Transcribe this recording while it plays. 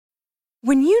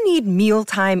When you need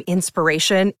mealtime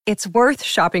inspiration, it's worth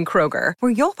shopping Kroger,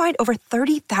 where you'll find over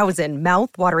 30,000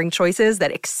 mouth-watering choices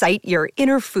that excite your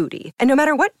inner foodie. And no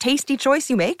matter what tasty choice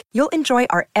you make, you'll enjoy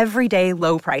our everyday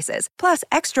low prices, plus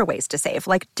extra ways to save,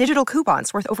 like digital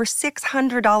coupons worth over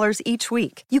 $600 each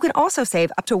week. You can also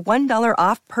save up to $1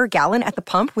 off per gallon at the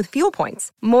pump with fuel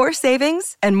points. More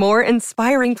savings and more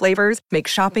inspiring flavors make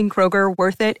shopping Kroger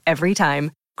worth it every time.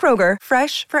 Kroger,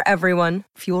 fresh for everyone.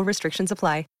 Fuel restrictions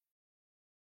apply.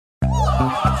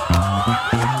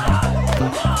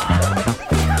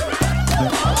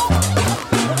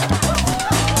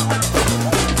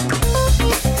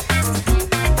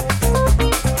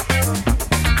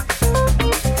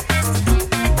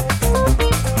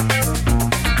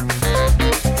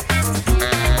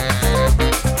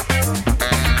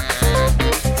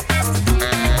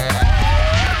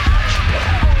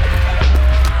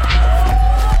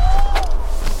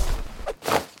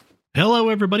 Hello,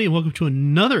 everybody, and welcome to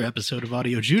another episode of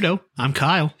Audio Judo. I'm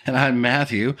Kyle. And I'm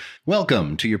Matthew.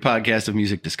 Welcome to your podcast of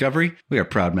music discovery. We are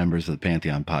proud members of the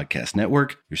Pantheon Podcast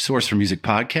Network, your source for music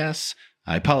podcasts.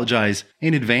 I apologize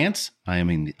in advance. I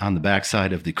am on the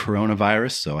backside of the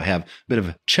coronavirus, so I have a bit of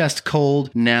a chest cold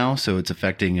now, so it's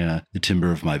affecting the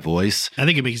timbre of my voice. I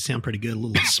think it makes it sound pretty good, a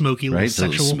little smoky, a little right?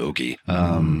 sexual. A little smoky.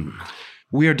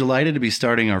 We are delighted to be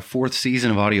starting our fourth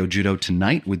season of Audio Judo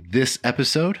tonight with this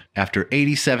episode. After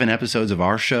 87 episodes of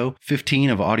our show, 15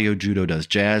 of Audio Judo Does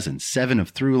Jazz, and 7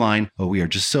 of Throughline, we are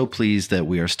just so pleased that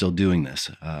we are still doing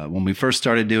this. When we first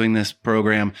started doing this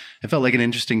program, it felt like an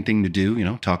interesting thing to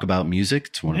do, talk about music.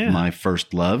 It's one of my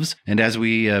first loves. And as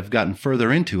we have gotten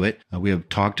further into it, we have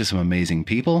talked to some amazing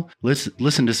people,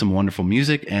 listened to some wonderful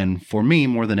music, and for me,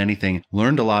 more than anything,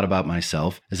 learned a lot about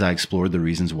myself as I explored the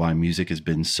reasons why music has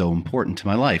been so important to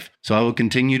my life. So I will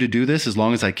continue to do this as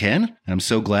long as I can, and I'm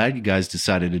so glad you guys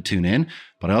decided to tune in.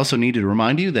 But I also need to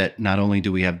remind you that not only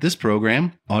do we have this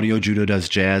program, Audio Judo Does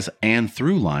Jazz and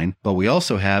Throughline, but we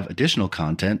also have additional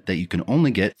content that you can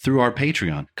only get through our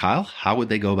Patreon. Kyle, how would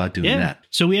they go about doing that?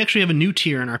 So we actually have a new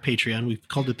tier in our Patreon. We've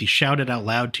called it the Shout It Out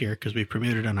Loud tier because we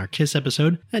premiered it on our KISS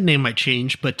episode. That name might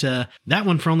change, but that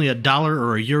one for only $1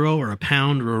 or €1 or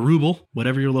 £1 or a ruble,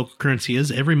 whatever your local currency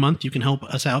is, every month you can help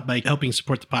us out by helping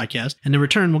support the podcast. And in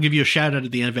return, we'll give you a shout out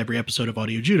at the end of every episode of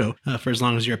Audio Judo for as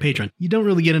long as you're a patron. You don't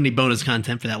really get any bonus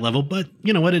content for that level, but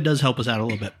you know what? It does help us out a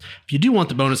little bit. If you do want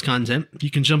the bonus content,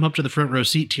 you can jump up to the front row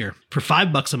seat tier. For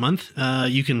 $5 a month,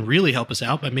 you can really help us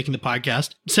out by making the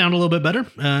podcast sound a little bit better,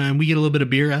 and we get a little bit of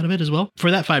beer out of it as well.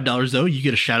 For that $5, though, you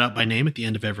get a shout out by name at the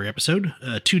end of every episode,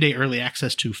 2-day early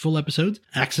access to full episodes,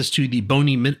 access to the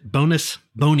Bony.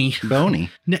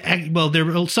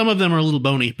 Well, some of them are a little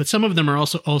bony, but some of them are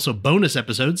also bonus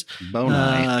episodes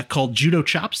called Judo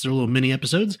Chops. They're little mini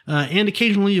episodes, and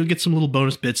occasionally you'll get some little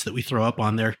bonus bits that we throw up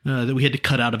on there that we had to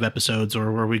cut out of episodes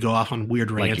or where we go off on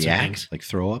weird rants and things. Like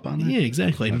throw up on there? Yeah,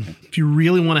 exactly. Okay. If you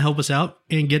really want to help us out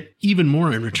and get even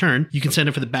more in return, you can sign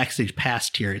up for the Backstage Pass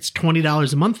tier. It's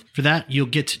 $20 a month. For that, you'll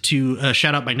get to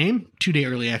shout out by name, 2-day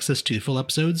early access to the full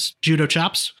episodes, Judo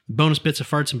Chops, bonus bits of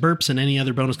farts and burps, and any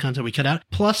other bonus content we cut out,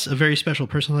 plus a very special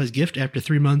personalized gift after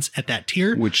 3 months at that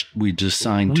tier. Which we just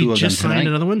signed 2 of them tonight. We just signed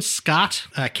another one. Scott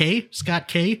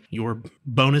K. Your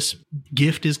bonus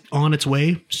gift is on its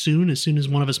way soon, as soon as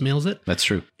one of us mails it. That's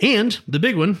true. And the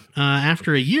big one,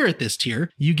 after a year at this tier,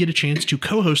 you get a chance to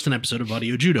co-host an episode of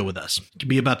Audio Judo with us. It can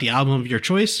be about the album of your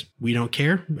choice. We don't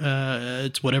care.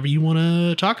 It's whatever you want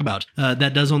to talk about.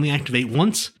 That does only activate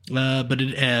once, but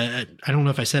I don't know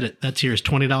if I said it. That tier is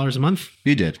 $20 a month.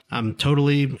 You did. I'm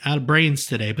totally out of brains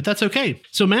today, but that's okay.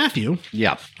 So Matthew,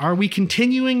 are we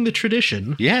continuing the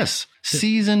tradition? Yes.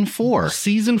 Season 4.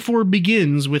 Season 4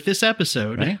 begins with this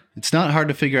episode. Right? It's not hard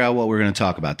to figure out what we're going to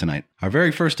talk about tonight. Our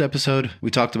very first episode, we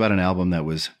talked about an album that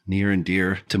was near and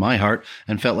dear to my heart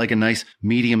and felt like a nice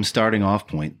medium starting off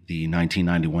point, the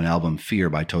 1991 album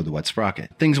Fear by Toad the Wet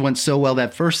Sprocket. Things went so well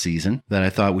that first season that I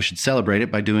thought we should celebrate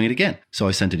it by doing it again. So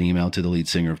I sent an email to the lead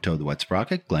singer of Toad the Wet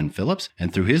Sprocket, Glenn Phillips,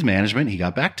 and through his management, he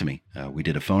got back to me. We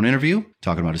did a phone interview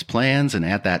talking about his plans and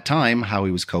at that time, how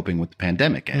he was coping with the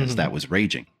pandemic as that was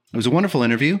raging. It was a wonderful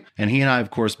interview, and he and I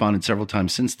have corresponded several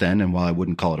times since then, and while I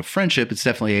wouldn't call it a friendship, it's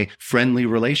definitely a friendly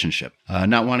relationship.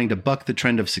 Not wanting to buck the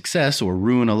trend of success or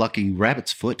ruin a lucky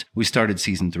rabbit's foot, we started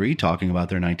Season 3 talking about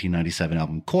their 1997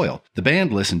 album Coil. The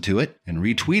band listened to it and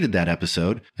retweeted that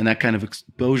episode, and that kind of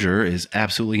exposure is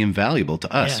absolutely invaluable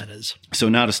to us. Yeah, it is. So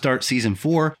now to start Season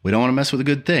 4, we don't want to mess with a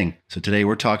good thing. So today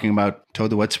we're talking about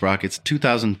Toad the Wet Sprocket's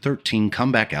 2013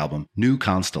 comeback album, New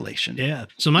Constellation. Yeah.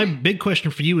 So my big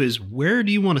question for you is, where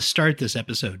do you want to start this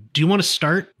episode? Do you want to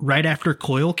start right after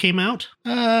Coil came out?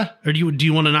 Or do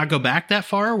you want to not go back that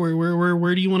far?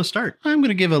 Where do you want to start? I'm going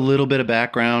to give a little bit of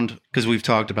background because we've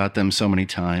talked about them so many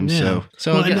times. Yeah.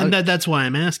 So well, that's why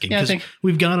I'm asking, because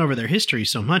we've gone over their history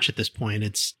so much at this point.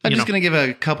 I'm just going to give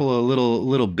a couple of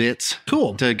little bits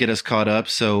to get us caught up.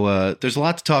 So there's a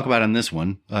lot to talk about on this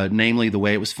one, namely the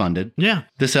way it was funded. Yeah.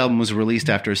 This album was released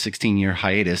after a 16-year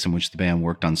hiatus in which the band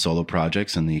worked on solo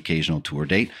projects and the occasional tour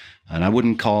date. And I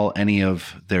wouldn't call any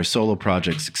of their solo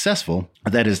projects successful.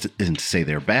 That isn't to say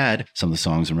they're bad. Some of the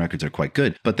songs and records are quite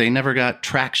good, but they never got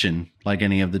traction like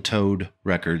any of the Toad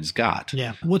records got.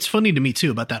 Yeah. What's funny to me, too,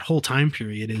 about that whole time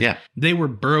period is they were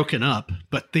broken up,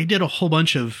 but they did a whole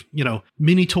bunch of,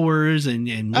 mini tours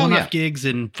and one-off gigs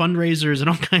and fundraisers and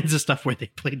all kinds of stuff where they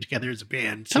played together as a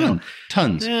band. So,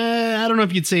 Tons. I don't know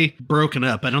if you'd say broken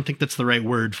up. I don't think that's the right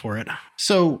word for it.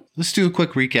 So let's do a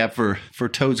quick recap for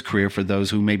Toad's career for those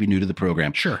who may be new to the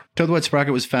program. Sure. Toad the Wet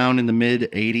Sprocket was found in the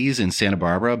mid-'80s in Santa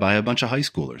Barbara by a bunch of high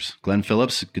schoolers. Glenn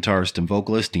Phillips, guitarist and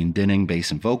vocalist, Dean Dinning,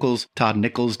 bass and vocals, Todd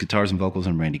Nichols, guitars and vocals,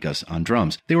 and Randy Gus on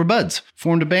drums. They were buds,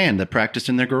 formed a band that practiced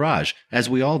in their garage, as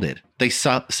we all did. They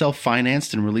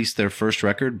self-financed and released their first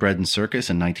record, Bread and Circus,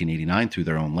 in 1989 through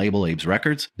their own label, Abe's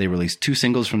Records. They released 2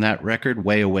 singles from that record,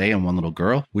 Way Away and One Little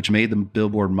Girl, which made the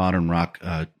Billboard Modern Rock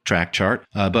track chart,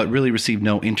 but really received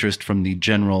no interest from the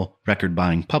general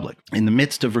record-buying public. In the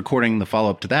midst of recording the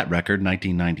follow-up to that record,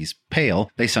 1990's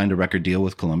Pale, they signed a record deal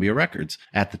with Columbia Records.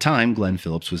 At the time, Glenn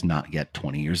Phillips was not yet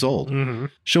 20 years old. Mm-hmm.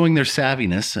 Showing their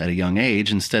savviness at a young age,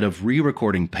 instead of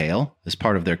re-recording Pale, as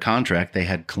part of their contract, they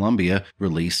had Columbia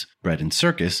release Bread and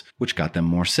Circus, which got them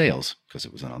more sales because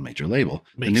it was on a major label.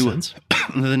 Makes sense.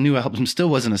 The new album still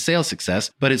wasn't a sales success,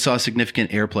 but it saw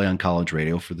significant airplay on college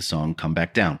radio for the song Come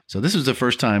Back Down. So this was the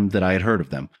first time that I had heard of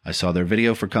them. I saw their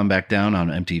video for Come Back Down on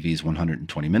MTV's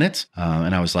 120 Minutes,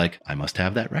 and I was like, I must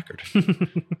have that record.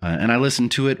 And I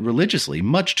listened to it religiously,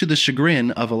 much to the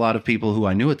chagrin of a lot of people who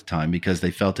I knew at the time because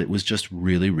they felt it was just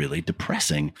really, really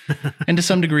depressing. And to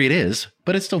some degree it is,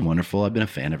 but it's still wonderful. I've been a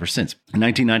fan ever since. In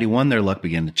 1991, their luck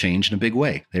began to change in a big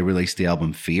way. They released the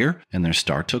album Fear, and their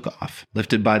star took off.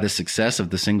 Lifted by the success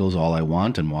of the singles All I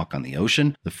Want and Walk on the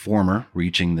Ocean, the former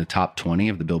reaching the top 20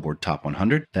 of the Billboard Top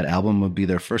 100, that album would be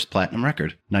their first platinum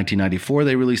record. 1994,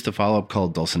 they released a follow-up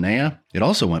called Dulcinea. It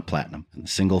also went platinum, and the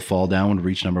single Fall Down would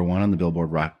reach number 1 on the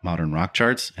Billboard Modern Rock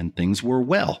charts, and things were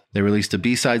well. They released a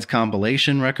B-sides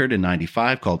compilation record in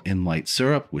 95 called In Light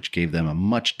Syrup, which gave them a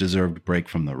much-deserved break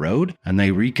from the road, and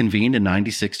they reconvened in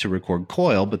 96 to record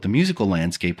Coil, but the musical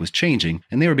landscape was changing,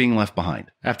 and they were being left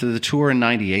behind. After the tour in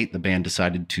 98, the band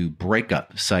decided to break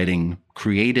up, citing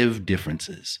creative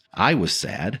differences. I was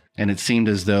sad, and it seemed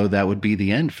as though that would be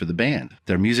the end for the band.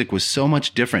 Their music was so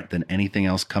much different than anything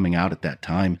else coming out at that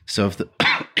time. So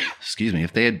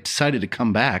if they had decided to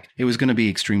come back, it was going to be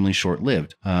extremely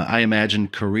short-lived. I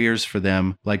imagined careers for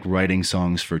them like writing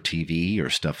songs for TV or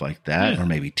stuff like that, or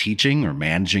maybe teaching or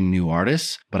managing new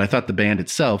artists. But I thought the band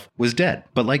itself was dead.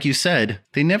 But like you said,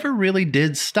 they never really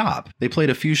did stop. They played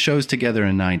a few shows together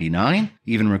in 99,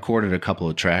 even recorded a couple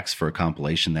of tracks for a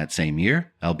compilation that same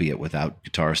year, albeit without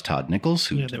guitarist Todd Nichols,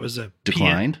 who there was a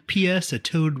declined. P.S. a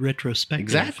Toad retrospective.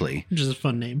 Exactly. Which is a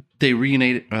fun name. They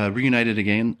reunited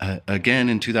again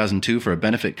in 2002 for a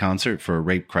benefit concert for a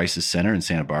rape crisis center in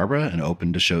Santa Barbara and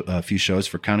opened a few shows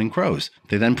for Counting Crows.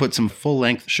 They then put some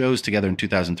full-length shows together in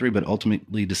 2003, but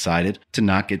ultimately decided to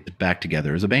not get back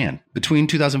together as a band. Between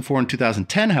 2004 and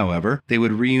 2010, however, they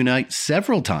would reunite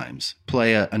several times,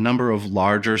 play a number of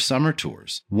larger summer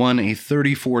tours, one a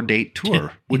 34-date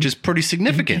tour, which is pretty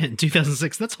significant. In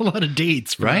 2006, that's a lot of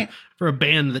dates, right? For a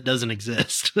band that doesn't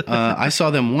exist. I saw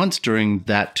them once during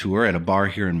that tour at a bar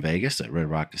here in Vegas at Red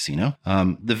Rock Casino.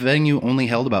 The venue only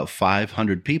held about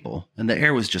 500 people, and the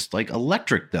air was just like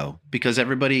electric, though, because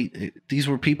these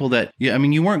were people that,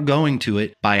 you weren't going to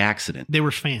it by accident. They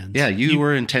were fans. Yeah, you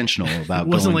were intentional about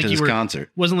going to this concert. It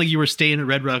wasn't like you were staying at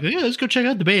Red Rock. Yeah, let's go check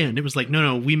out the band. It was like,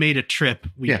 no, we made a trip.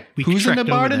 We Who's in the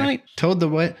bar there. tonight? Toad the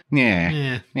Wet?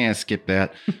 Yeah, skip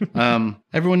that.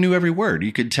 Everyone knew every word.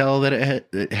 You could tell that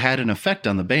it had an effect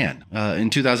on the band. In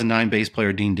 2009, bass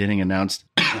player Dean Dinning announced,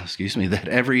 that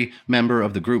every member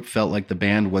of the group felt like the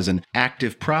band was an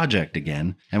active project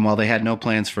again, and while they had no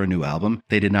plans for a new album,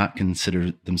 they did not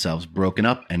consider themselves broken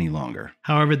up any longer.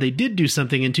 However, they did do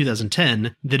something in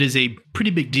 2010 that is a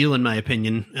pretty big deal in my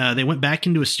opinion. They went back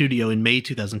into a studio in May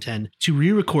 2010 to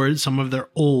re-record some of their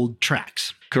old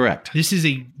tracks. Correct. This is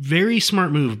a very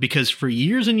smart move because for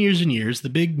years and years and years, the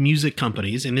big music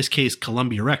companies, in this case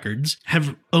Columbia Records,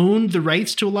 have owned the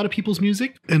rights to a lot of people's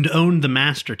music and owned the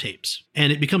master tapes.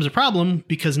 And it becomes a problem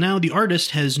because now the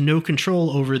artist has no control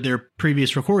over their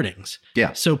previous recordings.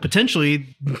 Yeah. So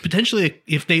potentially,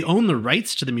 if they own the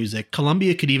rights to the music,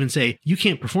 Columbia could even say, you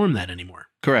can't perform that anymore.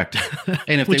 Correct.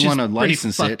 And if they want to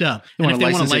license it, they want to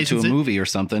license it to a movie or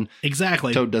something.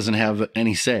 Exactly. Toad doesn't have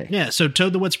any say. Yeah. So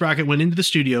Toad the Wet Sprocket went into the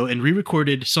studio and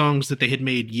re-recorded songs that they had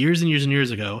made years and years and years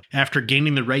ago after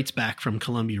gaining the rights back from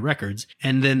Columbia Records.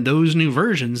 And then those new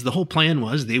versions, the whole plan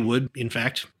was they would, in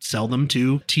fact, sell them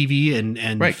to TV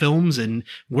and films and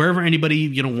wherever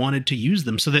anybody, wanted to use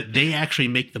them so that they actually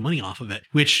make the money off of it,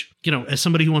 which, as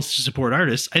somebody who wants to support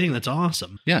artists, I think that's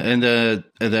awesome. Yeah. And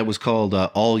that was called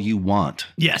All You Want.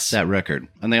 Yes. That record.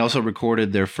 And they also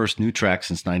recorded their first new track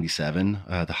since 97,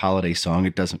 the holiday song,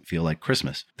 It Doesn't Feel Like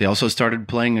Christmas. They also started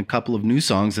playing a couple of new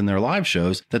songs in their live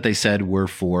shows that they said were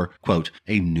for, quote,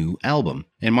 a new album.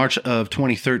 In March of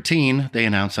 2013, they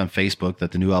announced on Facebook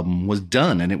that the new album was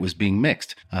done and it was being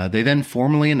mixed. They then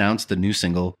formally announced the new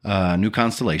single, New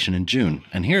Constellation, in June.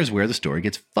 And here's where the story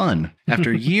gets fun.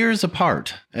 After years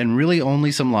apart and really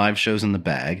only some live shows in the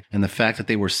bag, and the fact that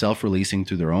they were self-releasing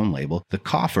through their own label, the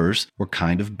coffers were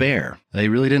kind of bare. They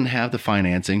really didn't have the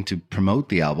financing to promote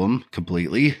the album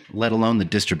completely, let alone the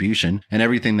distribution and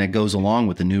everything that goes along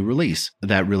with the new release.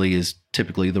 That really is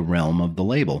typically the realm of the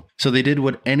label. So they did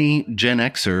what any Gen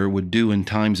Xer would do in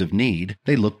times of need.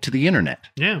 They looked to the internet.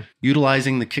 Yeah.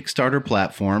 Utilizing the Kickstarter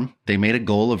platform, they made a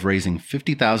goal of raising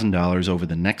 $50,000 over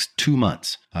the next 2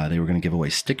 months. They were going to give away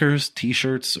stickers,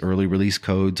 t-shirts, early release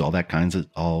codes, all that kinds of,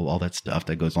 all that stuff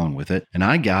that goes along with it. And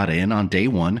I got in on day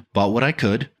one, bought what I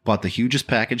could, bought the hugest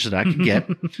package that I could get.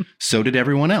 So did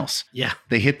everyone else. Yeah.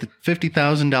 They hit the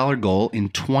 $50,000 goal in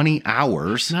 20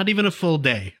 hours. Not even a full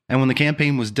day. And when the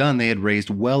campaign was done, they had raised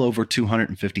well over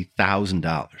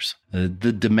 $250,000.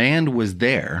 The demand was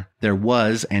there. There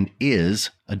was and is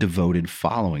a devoted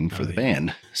following for the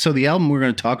band. So the album we're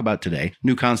going to talk about today,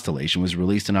 New Constellation, was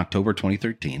released in October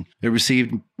 2013. It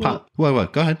received... Go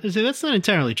ahead. See, that's not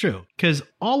entirely true, because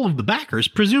all of the backers,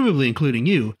 presumably including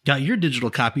you, got your digital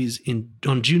copies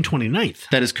on June 29th.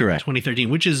 That is correct. 2013,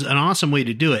 which is an awesome way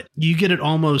to do it. You get it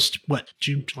almost,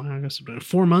 June, July, August,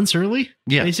 4 months early?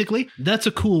 Yeah. Basically. That's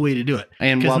a cool way to do it.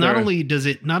 And because not only does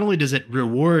it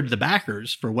reward the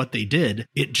backers for what they did,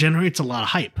 it generates a lot of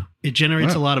hype. It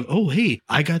generates a lot of, oh, hey,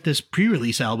 I got this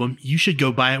pre-release album. You should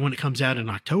go buy it when it comes out in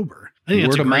October. I think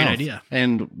that's a great idea.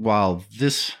 And while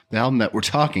the album that we're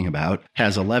talking about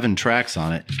has 11 tracks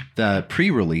on it, the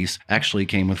pre-release actually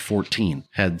came with 14,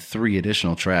 had 3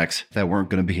 additional tracks that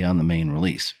weren't going to be on the main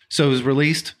release. So it was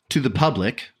released to the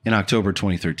public in October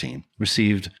 2013,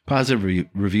 received positive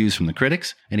reviews from the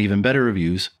critics and even better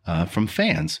reviews from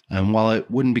fans. And while it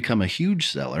wouldn't become a huge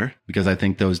seller, because I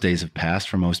think those days have passed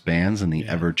for most bands in the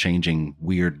ever-changing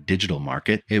weird digital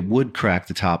market, it would crack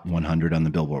the top 100 on the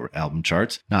Billboard album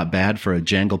charts. Not bad for a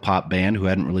jangle pop band who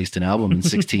hadn't released an album in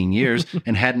 16 years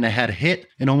and hadn't had a hit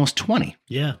in almost 20.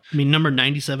 Yeah. I mean, number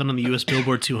 97 on the U.S.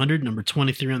 Billboard 200, number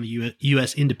 23 on the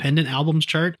U.S. Independent Albums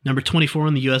chart, number 24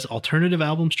 on the U.S. Alternative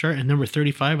Albums chart, and number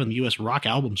 35 on the U.S. Rock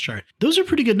Albums chart. Those are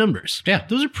pretty good numbers. Yeah.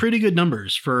 Those are pretty good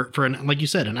numbers for an, like you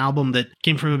said, an album that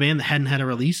came from a band that hadn't had a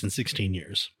release in 16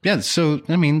 years. Yeah. So,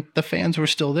 I mean, the fans were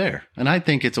still there. And I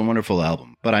think it's a wonderful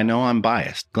album, but I know I'm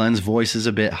biased. Glenn's voice is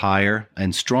a bit higher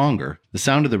and stronger. The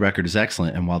sound of the record is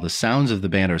excellent, and while the sounds of the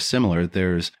band are similar,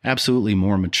 there's absolutely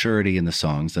more maturity in the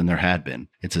songs than there had been.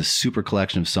 It's a super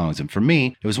collection of songs, and for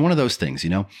me, it was one of those things,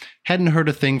 hadn't heard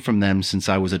a thing from them since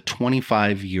I was a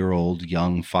 25-year-old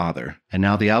young father. And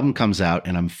now the album comes out,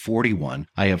 and I'm 41.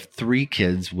 I have 3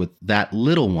 kids, with that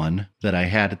little one that I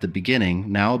had at the beginning,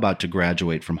 now about to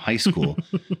graduate from high school.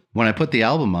 When I put the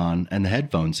album on and the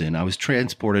headphones in, I was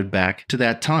transported back to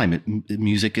that time.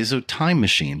 Music is a time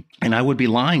machine, and I would be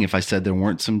lying if I said there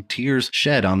weren't some tears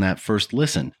shed on that first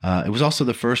listen. It was also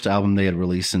the first album they had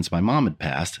released since my mom had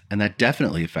passed, and that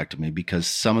definitely affected me because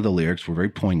some of the lyrics were very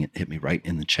poignant, hit me right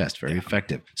in the chest, very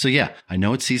effective. So yeah, I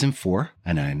know it's season 4,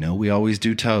 and I know we always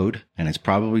do Toad, and it's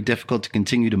probably difficult to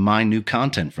continue to mine new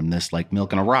content from this like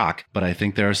milk in a rock, but I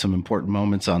think there are some important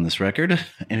moments on this record,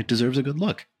 and it deserves a good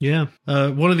look. Yeah.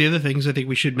 One of the other things I think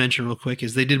we should mention real quick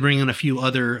is they did bring in a few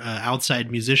other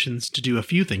outside musicians to do a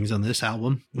few things on this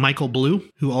album. Michael Blue,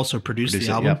 who also produced the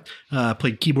album,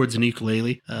 played keyboards and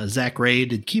ukulele. Zach Ray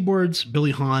did keyboards.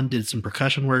 Billy Hahn did some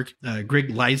percussion work. Greg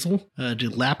Liesel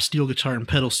did lap steel guitar and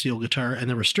pedal steel guitar, and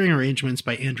there were string arrangements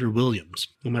by Andrew Williams.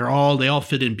 And they all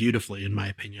fit in beautifully, in my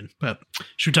opinion. But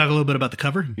should we talk a little bit about the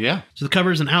cover? Yeah. So the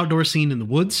cover is an outdoor scene in the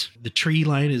woods. The tree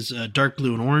line is dark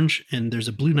blue and orange, and there's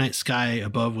a blue night sky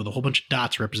above with a whole bunch of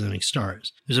dots representing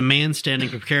stars. There's a man standing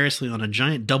precariously on a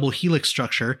giant double helix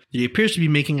structure that he appears to be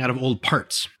making out of old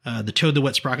parts. The Toad the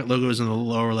Wet Sprocket logo is in the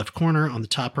lower left corner. On the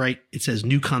top right, it says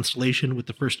New Constellation, with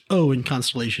the first O in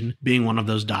Constellation being one of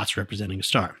those dots representing a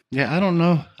star. Yeah, I don't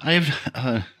know. I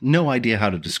have no idea how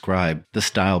to describe the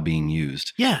style being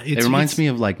used. Yeah. It reminds me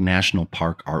of like national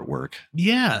park artwork.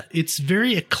 Yeah, it's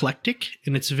very eclectic,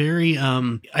 and it's very,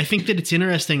 I think that it's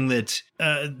interesting that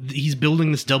he's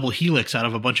building this double helix out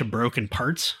of a bunch of broken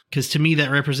parts, because to me that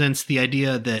represents the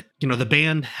idea that, you know, the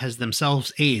band has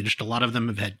themselves aged. A lot of them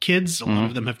have had kids, a lot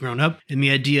of them have grown up, and the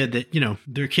idea that, you know,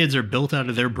 their kids are built out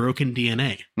of their broken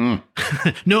DNA.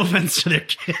 No offense to their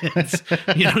kids.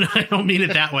 You know, I don't mean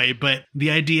it that way, but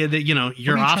the idea that, you know,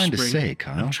 your offspring. What are you trying to say,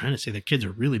 Kyle? I'm trying to say their kids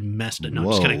are really messed up. No,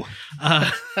 Whoa. I'm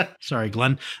just kidding. Sorry,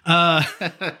 Glenn.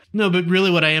 No, but really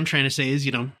what I am trying to say is,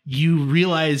 you know, you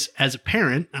realize as a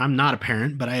parent, I'm not a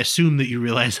parent, but I assume that you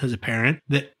realize as a parent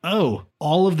that, oh,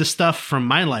 all of the stuff from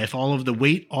my life, all of the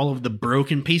weight, all of the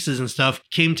broken pieces and stuff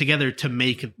came together to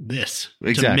make this,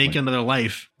 to make another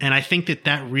life. And I think that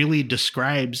that really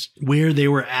describes where they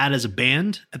were at as a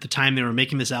band at the time they were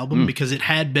making this album, because it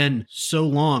had been so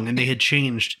long and they had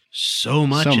changed so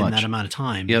much in that amount of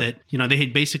time that, you know, they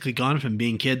had basically gone from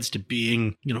being kids to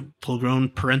being, you know, full-grown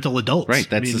parental adults. Right.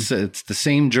 It's the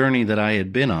same journey that I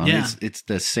had been on. Yeah. It's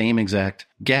the same exact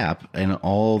gap, and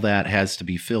all that has to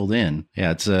be filled in.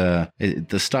 Yeah, it's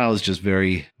the style is just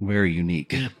very, very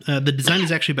unique. Yeah. The design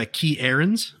is actually by Key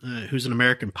Ahrens, who's an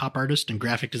American pop artist and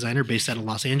graphic designer based out of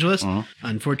Los Angeles.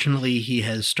 Unfortunately, he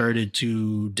has started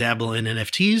to dabble in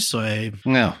NFTs, so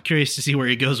I'm curious to see where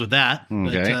he goes with that.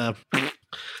 Okay.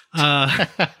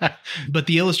 But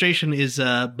the illustration is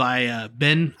by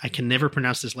Ben. I can never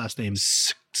pronounce this last name.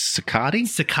 Ciccati?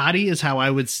 Ciccati is how I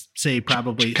would say,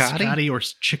 probably Ciccati or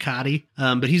Ciccati.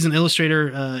 But he's an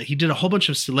illustrator. He did a whole bunch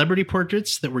of celebrity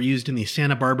portraits that were used in the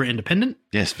Santa Barbara Independent.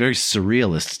 Yes, very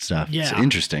surrealist stuff. Yeah. It's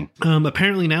interesting.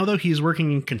 Apparently now, though, he's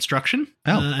working in construction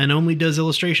and only does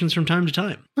illustrations from time to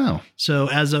time. Oh. So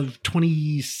as of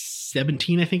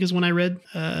 2017, I think is when I read,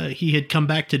 he had come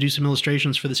back to do some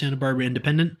illustrations for the Santa Barbara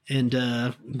Independent. And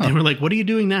they were like, what are you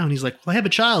doing now? And he's like, well, I have a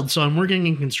child, so I'm working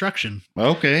in construction.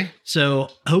 Okay. So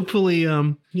hopefully,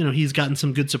 you know, he's gotten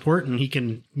some good support and he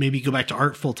can maybe go back to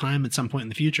art full time at some point in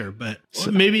the future. But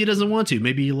maybe he doesn't want to.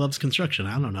 Maybe he loves construction.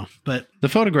 I don't know. But the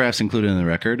photographs included in the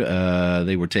record,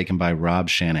 they were taken by Rob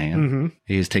Shanahan.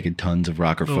 He has taken tons of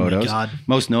rocker photos,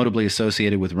 most notably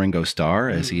associated with Ringo Starr,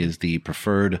 as he is the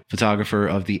preferred photographer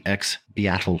of the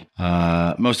ex-Beatle.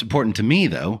 Most important to me,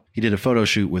 though, he did a photo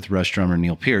shoot with Rush drummer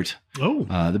Neil Peart.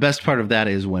 The best part of that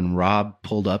is when Rob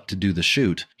pulled up to do the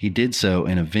shoot, he did so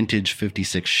in a vintage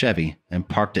 56 Chevy and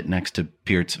parked it next to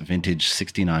Peart's vintage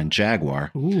 69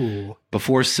 Jaguar. Ooh.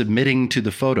 Before submitting to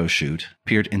the photo shoot,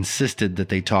 Peart insisted that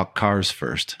they talk cars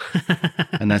first.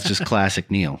 And that's just classic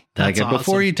Neil. That's like, awesome.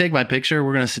 Before you take my picture,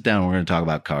 we're going to sit down and we're going to talk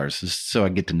about cars, just so I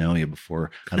get to know you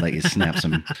before I let you snap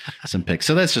some pics.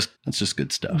 So that's just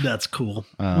good stuff. That's cool.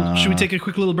 Should we take a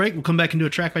quick little break? We'll come back and do a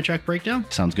track-by-track breakdown.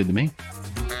 Sounds good to me.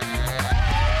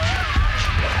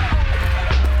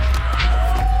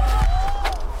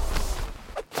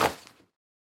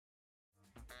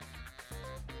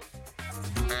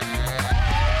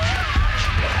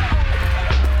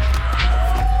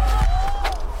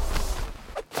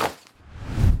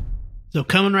 So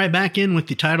coming right back in with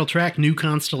the title track, New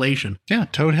Constellation. Yeah,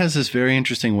 Toad has this very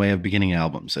interesting way of beginning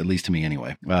albums, at least to me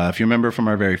anyway. If you remember from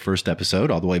our very first episode,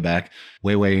 all the way back,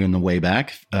 way in the way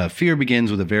back, Fear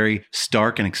begins with a very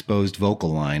stark and exposed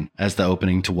vocal line as the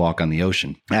opening to Walk on the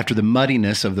Ocean. After the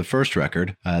muddiness of the first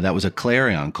record, that was a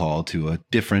clarion call to a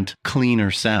different, cleaner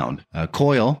sound.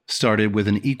 Coil started with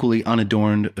an equally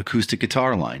unadorned acoustic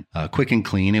guitar line. Quick and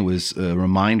clean, it was a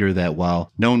reminder that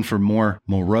while known for more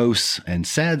morose and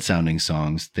sad-sounding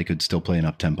songs, they could still play an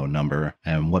up-tempo number.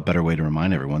 And what better way to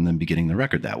remind everyone than beginning the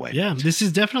record that way? Yeah, this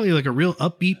is definitely like a real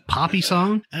upbeat, poppy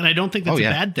song. And I don't think that's a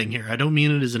bad thing here. I don't mean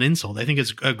it as an insult. I think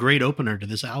it's a great opener to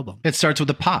this album. It starts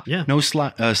with a pop. Yeah. No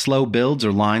slow builds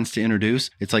or lines to introduce.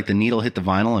 It's like the needle hit the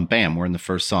vinyl and bam, we're in the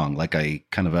first song. Like a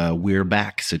kind of a we're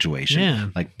back situation. Yeah.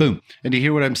 Like boom. And do you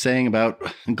hear what I'm saying about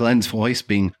Glenn's voice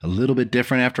being a little bit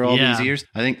different after all these years?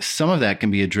 I think some of that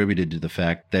can be attributed to the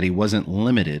fact that he wasn't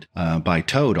limited by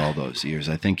Toad all those those years.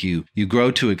 I think you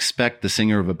grow to expect the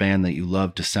singer of a band that you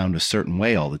love to sound a certain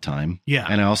way all the time. Yeah.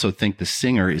 And I also think the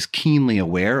singer is keenly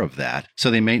aware of that,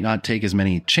 so they may not take as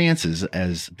many chances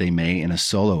as they may in a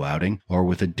solo outing or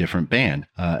with a different band.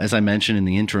 As I mentioned, in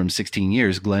the interim 16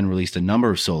 years, Glenn released a number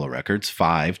of solo records,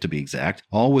 5 to be exact,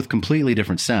 all with completely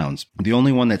different sounds. The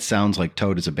only one that sounds like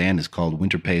Toad as a band is called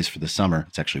Winter Pays for the Summer.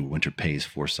 It's actually Winter Pays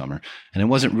for Summer. And it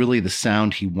wasn't really the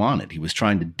sound he wanted. He was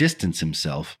trying to distance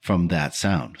himself from that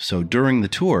sound. So during the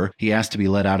tour, he asked to be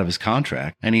let out of his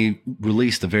contract, and he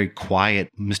released a very quiet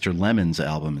Mr. Lemons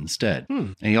album instead.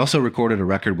 And he also recorded a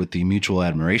record with the Mutual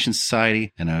Admiration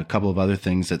Society and a couple of other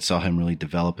things that saw him really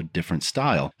develop a different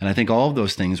style. And I think all of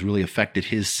those things really affected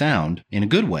his sound in a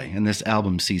good way. And this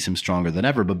album sees him stronger than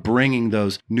ever, but bringing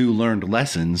those new learned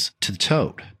lessons to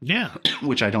Toad. Yeah.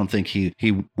 Which I don't think he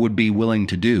would be willing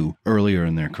to do earlier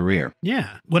in their career.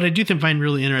 Yeah. What I do find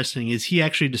really interesting is he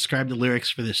actually described the lyrics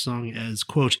for this song as,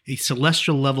 quote, a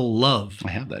celestial level love.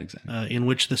 I have that exactly. In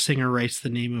which the singer writes the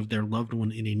name of their loved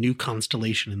one in a new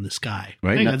constellation in the sky.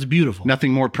 Right. I think that's beautiful.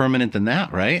 Nothing more permanent than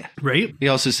that, right? Right. He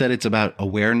also said it's about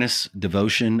awareness,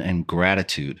 devotion, and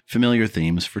gratitude. Familiar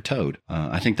themes for Toad.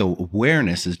 I think the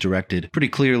awareness is directed pretty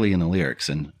clearly in the lyrics,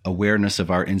 and awareness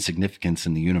of our insignificance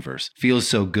in the universe. Feels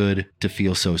so good to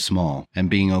feel so small, and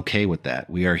being okay with that.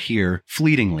 We are here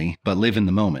fleetingly, but live in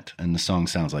the moment. And the song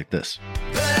sounds like this.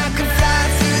 But I can fly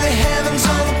through the heavens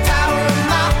on the power of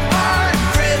my heart,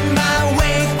 thread my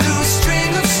way through a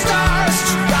string of stars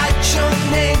to write your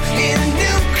name in a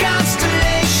new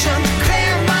constellation,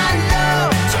 declare my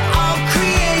love to all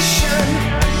creation.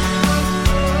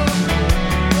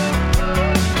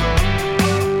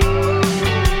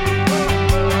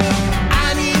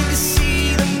 I need to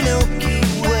see the Milky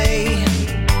Way.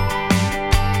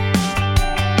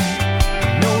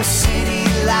 No city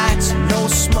lights, no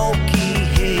smoky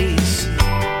haze.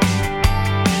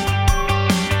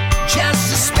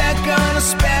 Just a speck on a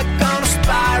speck on a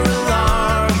spiral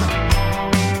arm.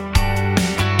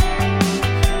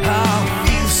 Oh,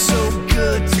 feels so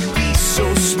good to be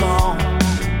so small.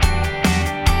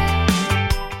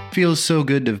 Feels so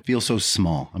good to feel so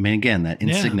small. I mean, again, that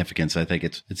insignificance, I think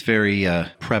it's very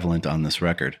prevalent on this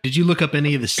record. Did you look up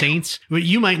any of the saints? Well,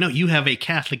 you might know. You have a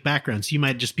Catholic background, so you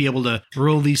might just be able to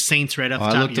roll these saints right off the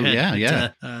top of your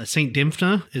head. Saint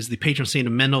Dymphna is the patron saint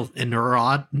of mental and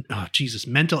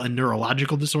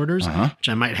neurological disorders, which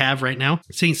I might have right now.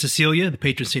 Saint Cecilia, the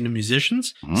patron saint of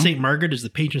musicians. Saint Margaret is the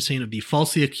patron saint of the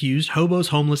falsely accused, hobos,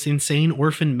 homeless, insane,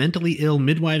 orphan, mentally ill,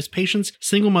 midwives, patients,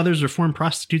 single mothers, reformed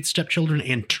prostitutes, stepchildren,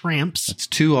 and tramps. That's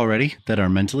 2 already that are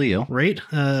mentally ill. Right.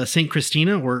 Saint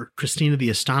Christina, or Christina the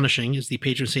Astonishing, is the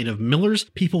patron saint of millers,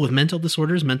 people with mental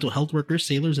disorders, mental health workers,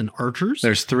 sailors, and archers.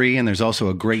 There's 3, and there's also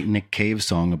a great Nick Cave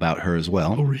song about her as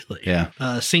well. Oh, really? Yeah.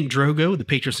 Saint Drogo, the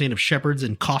patron saint of shepherds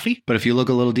and coffee. But if you look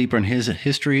a little deeper in his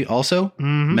history also,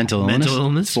 mental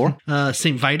illness. 4.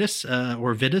 Saint Vitus,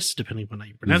 or Vitus, depending on how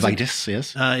you pronounce Vitus,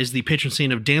 yes. is the patron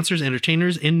saint of dancers,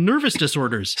 entertainers, and nervous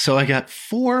disorders. So I got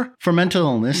 4 for mental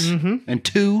illness and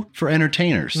 2 for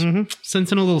entertainers.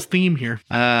 Sensing a little theme here.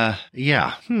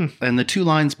 Yeah. And the 2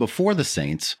 lines before the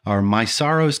saints are, my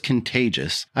sorrow's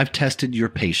contagious. I've tested your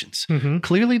patience.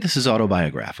 Clearly, this is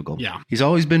autobiographical. Yeah. He's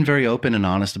always been very open and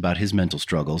honest about his mental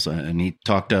struggles, and he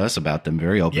talked to us about them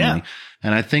very openly. Yeah.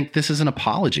 And I think this is an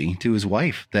apology to his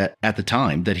wife that at the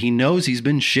time that he knows he's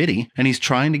been shitty and he's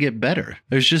trying to get better.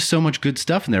 There's just so much good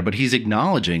stuff in there, but he's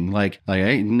acknowledging like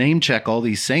hey, name check all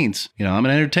these saints. You know, I'm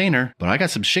an entertainer, but I got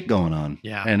some shit going on.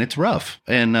 Yeah. And it's rough.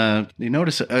 And you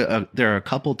notice there are a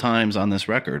couple times on this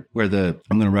record where I'm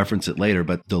going to reference it later,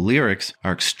 but the lyrics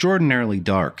are extraordinarily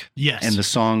dark. Yes. And the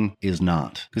song is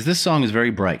not. Because this song is very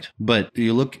bright, but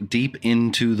you look deep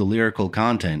into the lyrical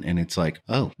content and it's like,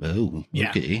 oh,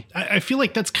 okay. I feel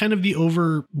like that's kind of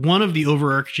one of the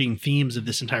overarching themes of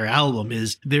this entire album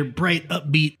is they're bright,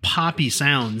 upbeat, poppy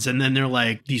sounds, and then they're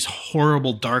like these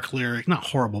horrible dark lyrics, not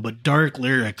horrible, but dark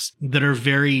lyrics that are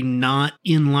very not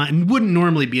in line, wouldn't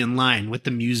normally be in line with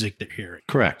the music they're hearing.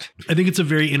 Correct. I think it's a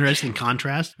very interesting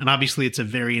contrast, and obviously it's a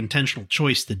very intentional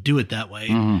choice to do it that way.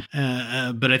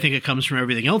 But I think it comes from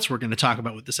everything else we're going to talk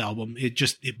about with this album.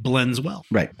 It blends well.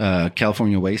 Right.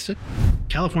 California Wasted.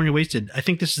 California Wasted. I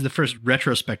think this is the first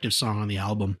retrospective song song on the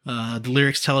album. The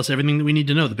lyrics tell us everything that we need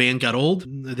to know. The band got old,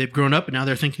 they've grown up, and now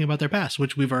they're thinking about their past,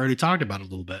 which we've already talked about a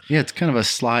little bit. Yeah, it's kind of a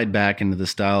slide back into the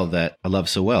style that I love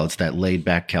so well. It's that laid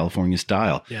back California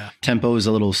style. Yeah. Tempo is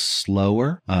a little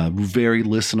slower, very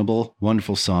listenable,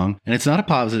 wonderful song. And it's not a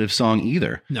positive song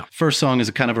either. No. First song is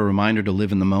a kind of a reminder to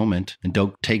live in the moment and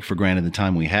don't take for granted the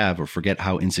time we have or forget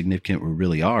how insignificant we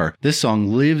really are. This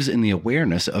song lives in the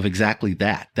awareness of exactly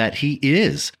that he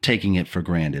is taking it for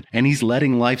granted. And he's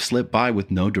letting life slip by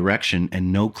with no direction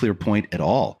and no clear point at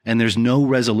all. And there's no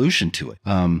resolution to it.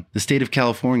 The state of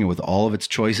California, with all of its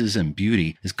choices and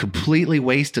beauty, is completely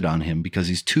wasted on him because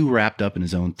he's too wrapped up in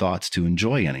his own thoughts to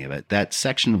enjoy any of it. That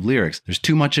section of lyrics, there's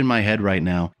too much in my head right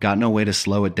now. Got no way to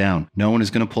slow it down. No one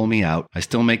is going to pull me out. I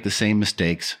still make the same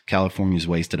mistakes. California's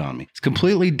wasted on me. It's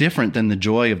completely different than the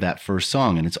joy of that first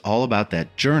song, and it's all about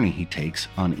that journey he takes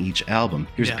on each album.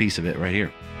 Here's a piece of it right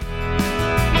here.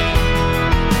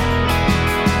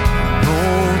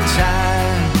 No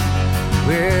time,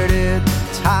 where did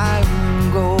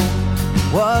time go?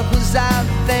 What was I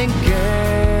thinking?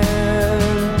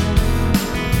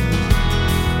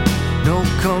 No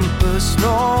compass,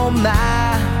 no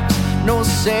map, no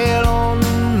sail on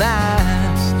the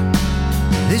mast.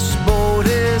 This boat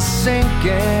is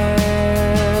sinking.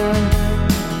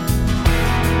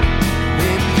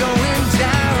 Baby, going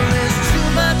down. There's too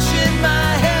much in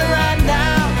my head right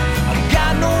now. I've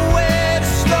got no way to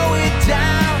slow it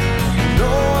down.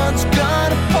 No one's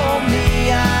gonna pull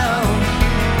me out.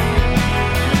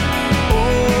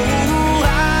 Oh,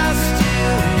 I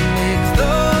still make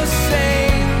the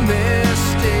same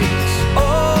mistakes.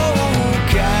 Oh,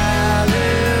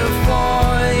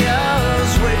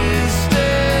 California's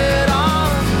wasted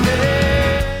on me.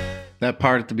 That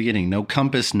part at the beginning, no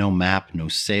compass, no map, no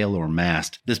sail or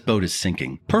mast. This boat is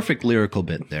sinking. Perfect lyrical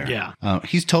bit there. Yeah.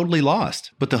 He's totally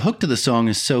lost. But the hook to the song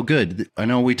is so good. I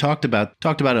know we talked about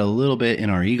it a little bit in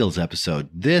our Eagles episode.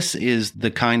 This is the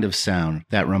kind of sound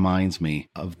that reminds me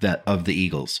of the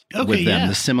Eagles. Okay, with them, yeah.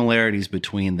 the similarities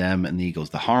between them and the Eagles,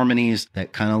 the harmonies,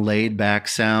 that kind of laid back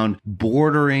sound,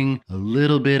 bordering a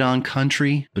little bit on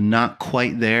country, but not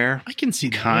quite there. I can see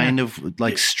that. Kind yeah. of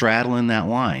like straddling that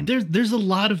line. There's a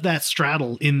lot of that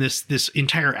straddle in this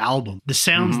entire album. The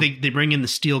sounds they bring in the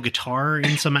steel guitar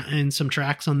in some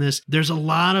tracks on this. There's a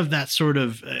lot of that sort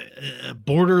of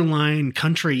borderline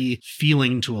country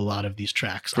feeling to a lot of these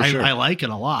tracks. Sure. I like it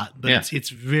a lot, but it's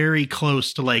very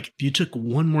close to, like, if you took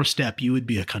one more step, you would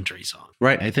be a country song.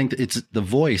 Right. I think it's the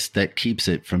voice that keeps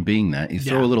it from being that. You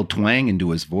throw a little twang into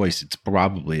his voice, it's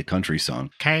probably a country song.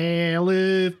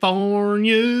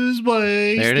 California's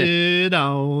wasted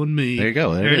on me. There you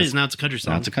go. There it is. Now it's a country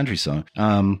song. Now it's a country song.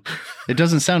 It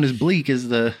doesn't sound as bleak as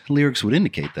the lyrics would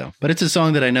indicate, though. But it's a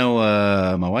song that I know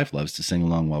my wife loves to sing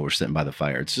along while we're sitting by the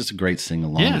fire. It's just a great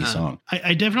sing-along song.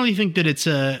 I definitely think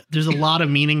that there's a lot of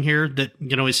meaning here that,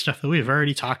 is stuff that we've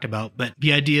already talked about. But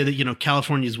the idea that,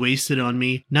 California's wasted on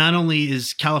me, not only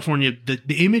is California,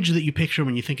 the image that you picture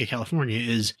when you think of California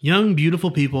is young, beautiful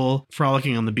people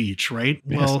frolicking on the beach, right?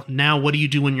 Yes. Well, now what do you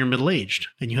do when you're middle-aged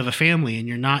and you have a family and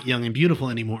you're not young and beautiful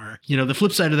anymore? The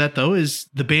flip side of that, though, is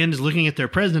the band is looking at their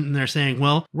president and they're saying,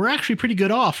 well, we're actually pretty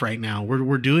good off right now.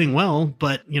 We're doing well,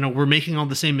 but, we're making all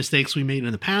the same mistakes we made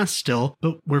in the past still,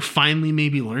 but we're finally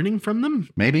maybe learning from them.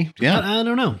 Maybe. Yeah. I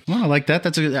don't know. Well, I like that.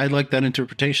 I like that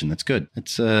interpretation. That's good.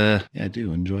 It's, I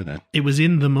do enjoy that. It was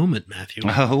in the moment, Matthew.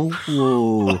 Oh,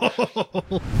 whoa.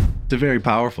 It's a very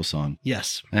powerful song.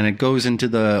 Yes. And it goes into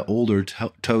the older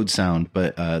Toad sound,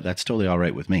 but that's totally all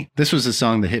right with me. This was a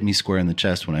song that hit me square in the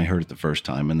chest when I heard it the first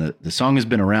time, and the song has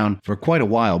been around for quite a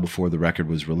while before the record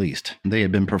was released. They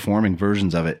had been performing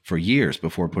versions of it for years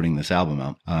before putting this album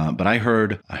out. But I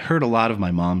heard a lot of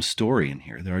my mom's story in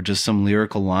here. There are just some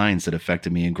lyrical lines that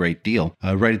affected me a great deal.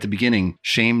 Right at the beginning,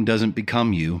 shame doesn't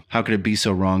become you. How could it be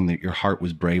so wrong that your heart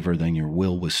was braver than your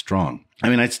will was strong? I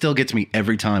mean, it still gets me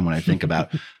every time when I think about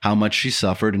how much she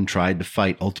suffered and tried to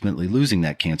fight, ultimately losing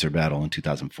that cancer battle in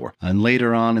 2004. And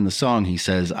later on in the song, he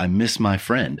says, I miss my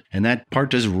friend. And that part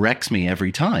just wrecks me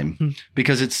every time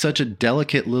because it's such a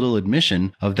delicate little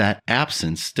admission of that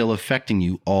absence still affecting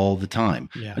you all the time.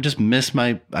 Yeah. I just miss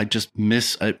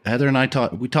Heather and I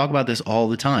talk about this all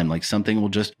the time. Like, something will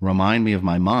just remind me of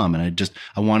my mom. And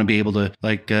I want to be able to,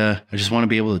 I just want to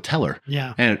be able to tell her.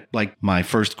 Yeah. And like my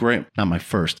first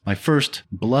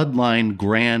bloodline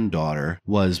granddaughter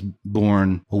was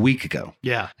born a week ago.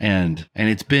 Yeah. And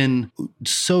it's been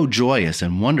so joyous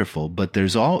and wonderful, but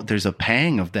there's a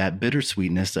pang of that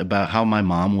bittersweetness about how my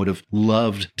mom would have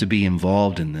loved to be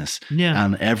involved in this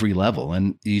on every level.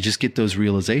 And you just get those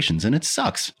realizations, and it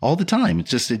sucks all the time. It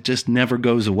just never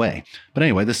goes away. But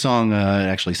anyway, the song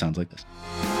actually sounds like this.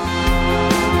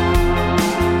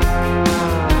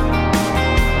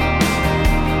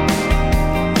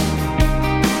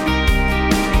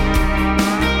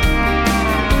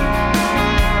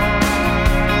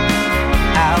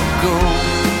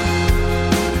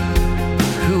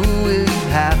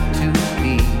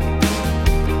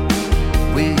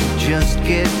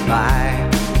 buy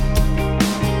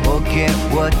or get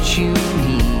what you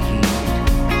need.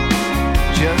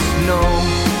 Just know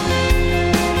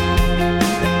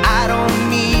that I don't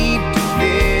need to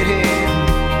fit in.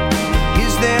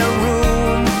 Is there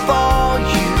room for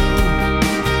you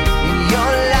in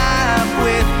your life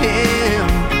with him?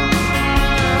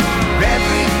 For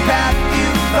every path you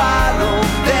follow,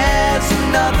 there's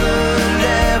another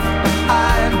left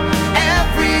behind.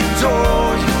 Every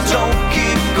door you don't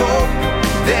kick open,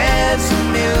 there's a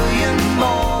million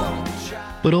more.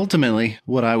 But ultimately,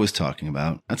 what I was talking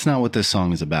about, that's not what this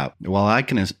song is about. While I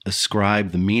can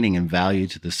ascribe the meaning and value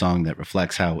to the song that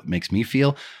reflects how it makes me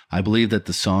feel, I believe that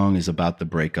the song is about the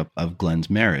breakup of Glenn's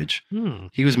marriage.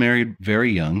 He was married very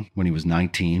young, when he was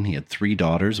 19. He had 3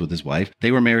 daughters with his wife.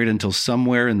 They were married until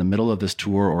somewhere in the middle of this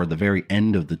tour or the very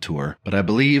end of the tour. But I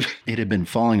believe it had been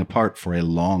falling apart for a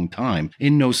long time,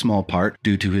 in no small part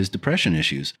due to his depression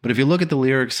issues. But if you look at the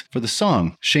lyrics for the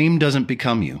song, shame doesn't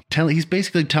become you. He's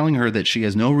basically telling her that she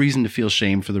has no reason to feel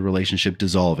shame for the relationship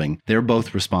dissolving. They're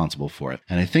both responsible for it.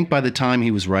 And I think by the time he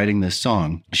was writing this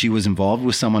song, she was involved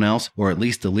with someone else, or at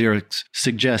least the lyrics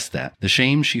suggest that. The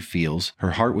shame she feels,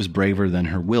 her heart was braver than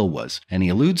her will was. And he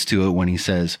alludes to it when he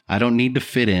says, I don't need to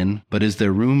fit in, but is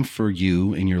there room for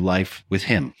you in your life with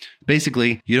him?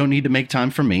 Basically, you don't need to make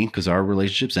time for me because our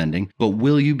relationship's ending, but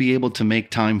will you be able to make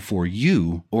time for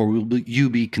you, or will you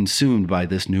be consumed by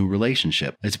this new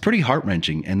relationship? It's pretty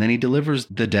heart-wrenching. And then he delivers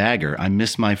the dagger, I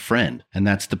miss my friend. And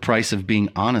that's the price of being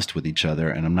honest with each other.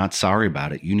 And I'm not sorry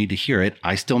about it. You need to hear it.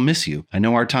 I still miss you. I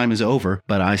know our time is over,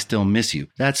 but I still miss you.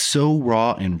 That's so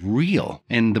raw and real.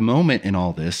 And the moment in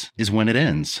all this is when it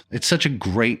ends. It's such a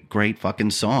great, great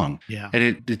fucking song. Yeah.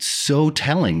 And it's so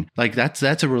telling. Like that's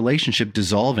a relationship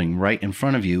dissolving right in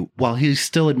front of you while he's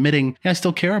still admitting, I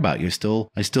still care about you.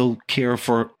 I still care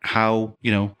for how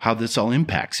this all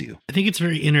impacts you. I think it's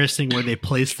very interesting where they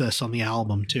place this on the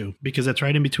album too, because that's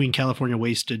right in between California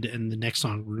Wasted and the next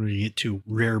song we're going to get to,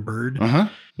 Rare Bird,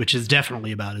 which is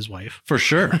definitely about his wife. For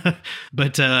sure.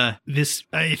 But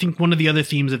I think one of the other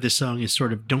themes of this song is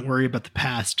sort of don't worry about the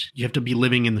past. You have to be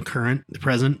living in the current, the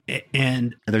present.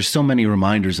 And there's so many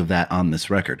reminders of that on this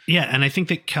record. Yeah. And I think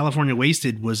that California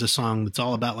Wasted was a song that's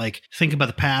all about like, think about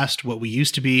the past, what we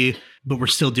used to be, but we're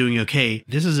still doing okay.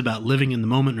 This is about living in the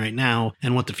moment right now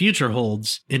and what the future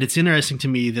holds. And it's interesting to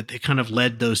me that they kind of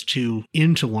led those two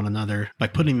into one another by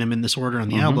putting them in this order on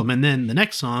the album. And then the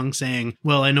next song saying,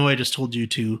 well, I know I just told you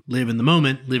to live in the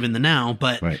moment, live in the now,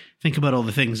 but think about all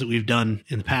the things that we've done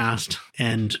in the past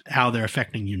and how they're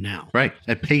affecting you now. Right.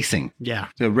 At pacing. Yeah.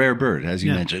 The Rare Bird, as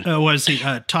you mentioned.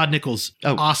 Todd Nichols'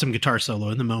 awesome guitar solo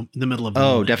in the middle of the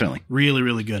moment. Definitely. Really,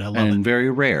 really good. I love it. And very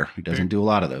rare. He doesn't do a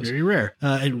lot of those. Very rare.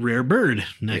 And Rare Bird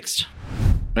next.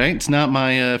 Right? It's not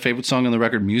my favorite song on the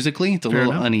record musically. It's a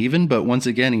little uneven, but once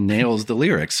again, he nails the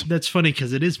lyrics. That's funny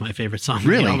because it is my favorite song.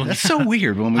 Really? That's so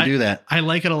weird when we do that. I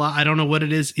like it a lot. I don't know what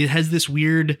it is. It has this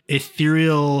weird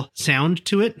ethereal sound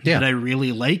to it that I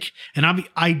really like. And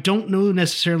I don't know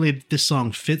necessarily that this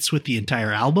song fits with the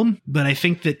entire album, but I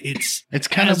think that it's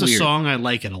kind of a song. I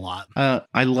like it a lot.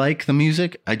 I like the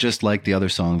music. I just like the other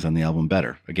songs on the album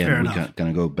better. Again, we're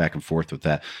going to go back and forth with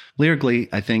that. Lyrically,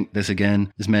 I think this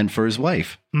again is meant for his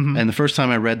wife. And the first time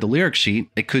I read the lyric sheet,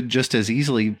 it could just as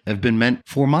easily have been meant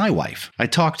for my wife. I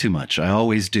talk too much. I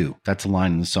always do. That's a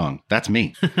line in the song. That's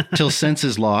me. Till sense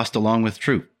is lost along with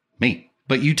truth. Me.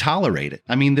 But you tolerate it.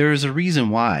 I mean, there is a reason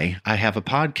why I have a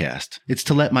podcast. It's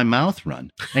to let my mouth run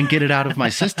and get it out of my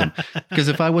system. Because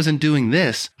if I wasn't doing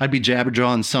this, I'd be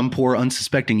jabber-jawing some poor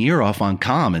unsuspecting ear off on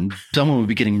comm, and someone would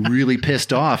be getting really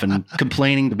pissed off and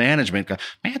complaining to management.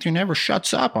 Matthew never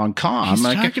shuts up on comm. He's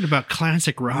talking about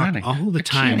classic rock all the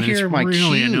time. Can't hear my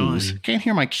cues. Can't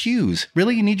hear my cues.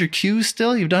 Really? You need your cues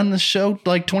still? You've done this show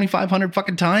like 2,500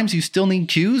 fucking times. You still need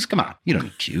cues? Come on. You don't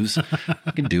need cues.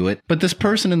 You can do it. But this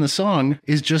person in the song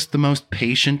is just the most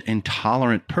patient and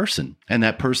tolerant person. And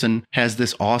that person has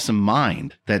this awesome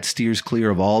mind that steers clear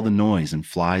of all the noise and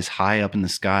flies high up in the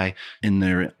sky in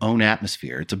their own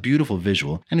atmosphere. It's a beautiful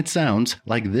visual, and it sounds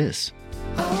like this.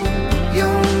 Oh, your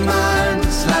mind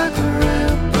is like a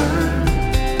red bird,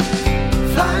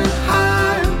 flying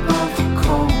high above the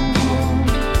cold moon,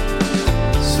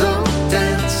 slow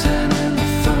dancing in the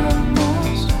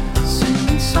thermals,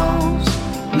 singing songs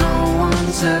no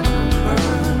one's ever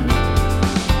heard.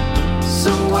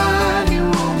 So why do you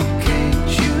want to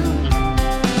cage you?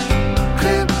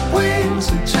 Clip wings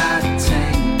and try to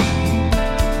tame me.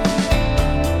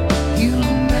 You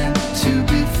meant to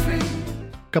be free.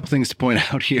 A couple things to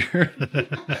point out here.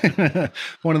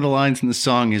 One of the lines in the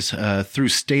song is, through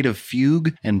state of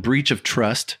fugue and breach of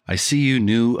trust, I see you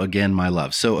new again, my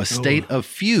love. So a state of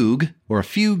fugue, or a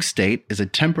fugue state is a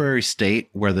temporary state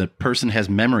where the person has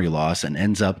memory loss and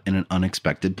ends up in an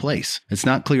unexpected place. It's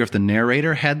not clear if the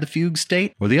narrator had the fugue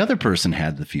state or the other person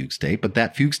had the fugue state, but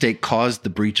that fugue state caused the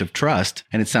breach of trust,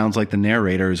 and it sounds like the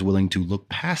narrator is willing to look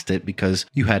past it because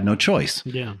you had no choice.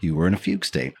 Yeah. You were in a fugue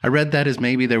state. I read that as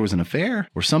maybe there was an affair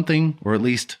or something, or at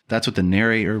least that's what the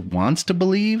narrator wants to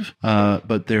believe,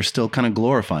 but they're still kind of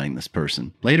glorifying this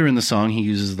person. Later in the song, he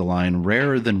uses the line,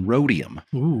 rarer than rhodium.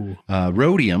 Ooh.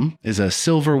 Rhodium is a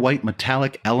silver-white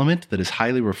metallic element that is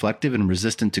highly reflective and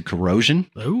resistant to corrosion.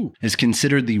 Ooh. Is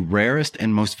considered the rarest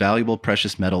and most valuable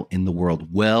precious metal in the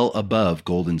world, well above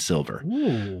gold and silver.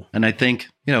 Ooh. And I think,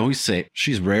 we say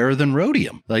she's rarer than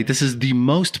rhodium. Like, this is the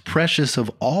most precious of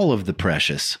all of the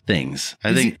precious things.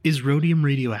 Is rhodium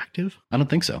radioactive? I don't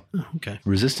think so. Oh, okay.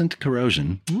 Resistant to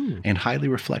corrosion and highly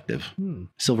reflective.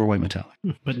 Silver white metallic.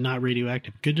 But not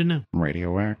radioactive. Good to know.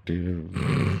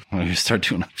 Radioactive. You start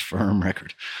doing a firm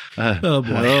record. Oh,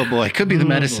 boy. Oh, boy. Could be the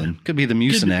medicine. Could be the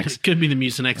Mucinex. Could be the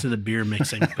Mucinex of the beer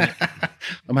mixing. But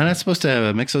am I not supposed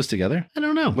to mix those together? I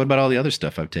don't know. What about all the other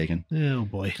stuff I've taken? Oh,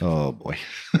 boy. Oh, boy.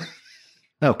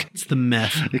 Okay. It's the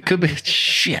meth. It could be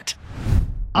shit.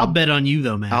 I'll bet on you,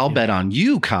 though, Matthew. I'll bet on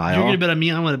you, Kyle. You're going to bet on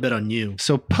me. I'm going to bet on you.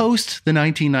 So post the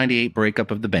 1998 breakup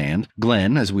of the band,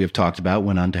 Glenn, as we have talked about,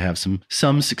 went on to have some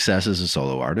success as a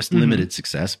solo artist, limited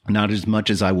success, not as much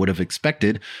as I would have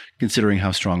expected, considering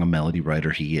how strong a melody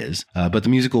writer he is. But the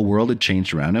musical world had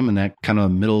changed around him, and that kind of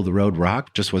middle-of-the-road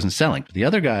rock just wasn't selling. The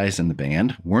other guys in the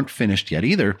band weren't finished yet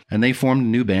either, and they formed a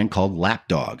new band called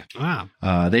Lapdog. Wow.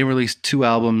 They released 2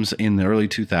 albums in the early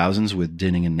 2000s with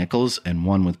Dinning and Nichols, and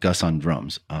one with Gus on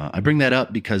drums. I bring that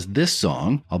up because this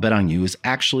song, I'll Bet on You, is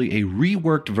actually a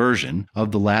reworked version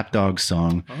of the Lapdog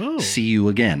song, See You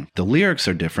Again. The lyrics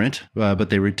are different, but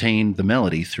they retained the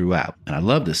melody throughout. And I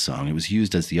love this song. It was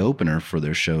used as the opener for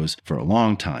their shows for a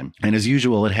long time. And as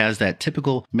usual, it has that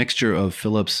typical mixture of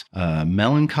Philip's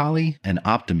melancholy and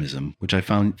optimism, which I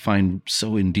find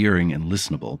so endearing and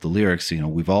listenable. The lyrics,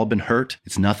 we've all been hurt.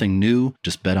 It's nothing new.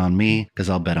 Just bet on me,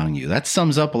 because I'll bet on you. That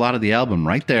sums up a lot of the album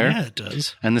right there. Yeah, it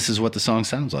does. And this is what the song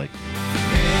sounds like.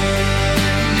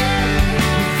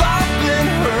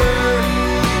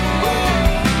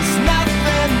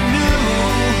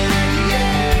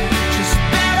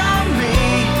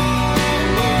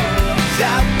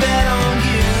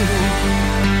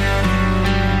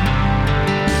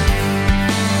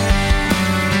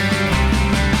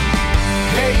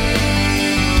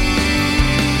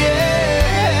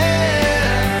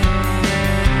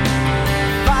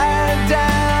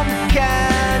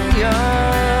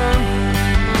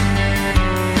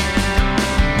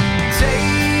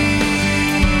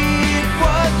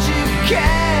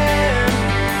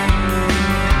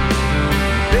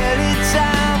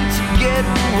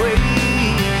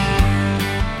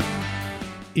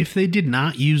 If they did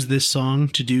not use this song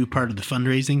to do part of the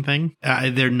fundraising thing,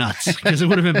 they're nuts. Because it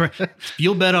would have been, if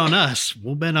you'll bet on us,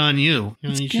 we'll bet on you.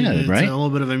 It's right? a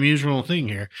little bit of a mutual thing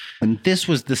here. And this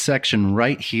was the section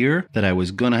right here that I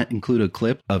was going to include a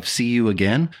clip of See You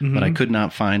Again, but I could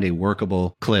not find a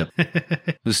workable clip.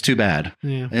 It was too bad.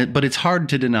 Yeah. But it's hard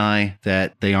to deny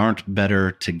that they aren't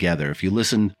better together. If you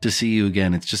listen to See You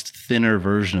Again, it's just a thinner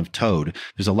version of Toad.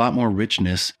 There's a lot more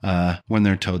richness when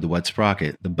they're Toad the Wet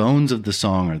Sprocket. The bones of the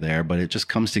song are there, but it just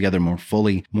comes together more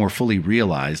fully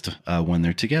realized when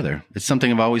they're together. It's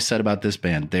something I've always said about this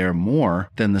band. They are more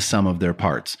than the sum of their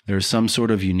parts. There's some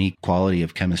sort of unique quality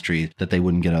of chemistry that they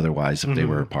wouldn't get otherwise if they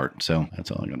were apart. So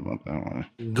that's all I'm going to about that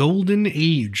one. Golden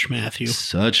Age, Matthew.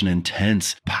 Such an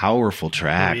intense, powerful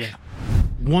track. Oh, yeah.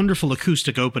 Wonderful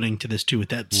acoustic opening to this too, with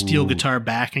that steel guitar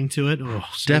backing to it. Oh,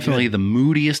 so definitely good. The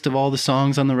moodiest of all the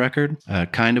songs on the record.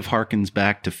 Kind of harkens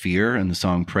back to Fear and the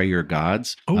song Pray Your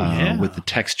Gods. With the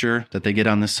texture that they get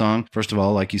on this song. First of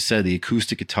all, like you said, the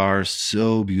acoustic guitar is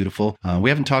so beautiful.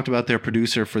 We haven't talked about their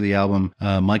producer for the album,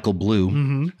 Michael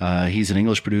Blue. He's an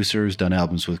English producer who's done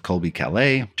albums with Colby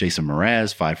Calais, Jason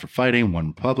Mraz, Five for Fighting, One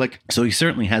Republic. So he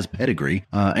certainly has pedigree.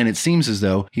 And it seems as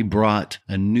though he brought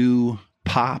a new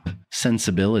pop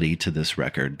sensibility to this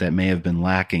record that may have been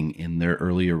lacking in their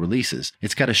earlier releases.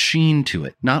 It's got a sheen to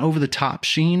it. Not over the top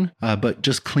sheen, but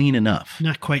just clean enough.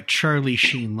 Not quite Charlie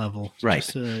Sheen level. Right.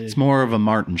 Just, it's more of a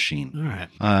Martin Sheen. All right.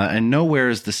 And nowhere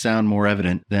is the sound more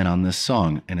evident than on this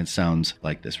song, and it sounds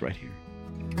like this right here.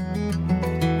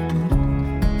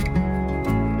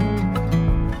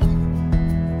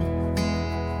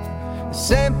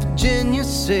 St. Virginia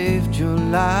saved your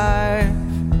life.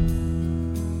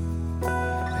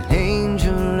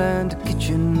 Angel and a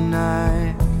kitchen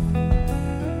knife.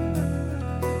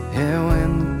 And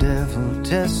when the devil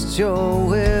tests your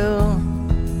will,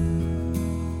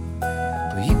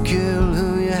 you kill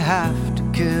who you have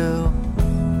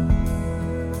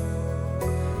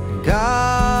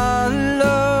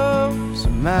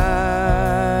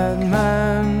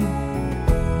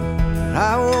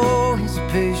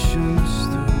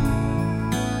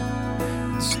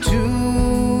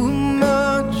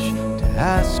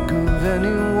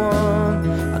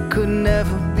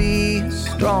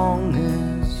strong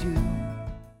as you.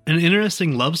 An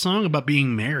interesting love song about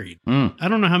being married. I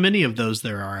don't know how many of those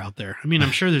there are out there. I mean, I'm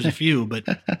sure there's a few, but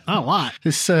not a lot.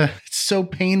 It's so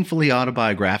painfully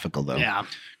autobiographical, though. Yeah.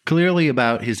 Clearly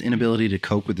about his inability to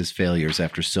cope with his failures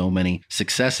after so many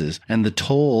successes and the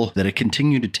toll that it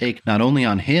continued to take not only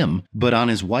on him, but on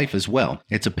his wife as well.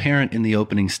 It's apparent in the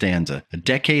opening stanza. A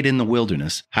decade in the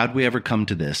wilderness. How'd we ever come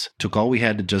to this? Took all we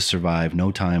had to just survive.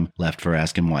 No time left for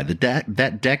asking why.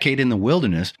 That decade in the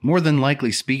wilderness, more than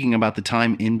likely speaking about the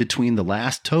time in between the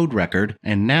last Toad record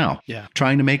and now. Yeah.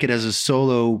 Trying to make it as a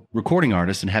solo recording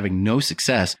artist and having no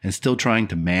success and still trying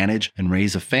to manage and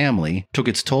raise a family took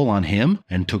its toll on him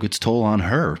and took its toll on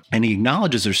her. And he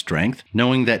acknowledges her strength,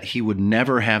 knowing that he would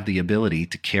never have the ability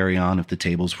to carry on if the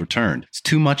tables were turned. It's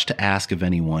too much to ask of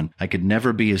anyone. I could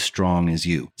never be as strong as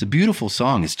you. It's a beautiful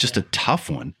song. It's just a tough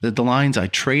one. The lines, I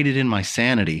traded in my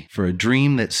sanity for a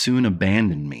dream that soon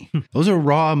abandoned me. Those are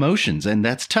raw emotions, and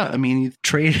that's tough. I mean, you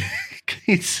trade...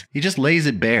 he just lays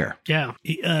it bare. Yeah.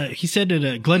 He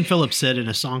said Glenn Phillips said in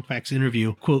a Songfacts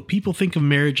interview, quote, people think of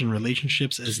marriage and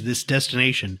relationships as this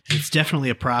destination. It's definitely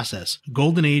a process.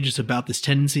 Golden Age is about this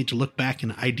tendency to look back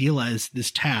and idealize this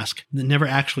task that never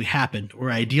actually happened, or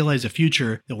idealize a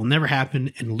future that will never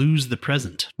happen and lose the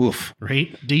present. Woof.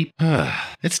 Right? Deep.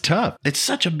 It's tough. It's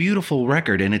such a beautiful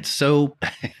record, and it's so...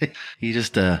 he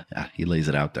just, he lays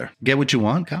it out there. Get what you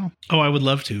want, Kyle? Oh, I would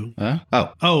love to.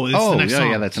 Oh, it's the next song.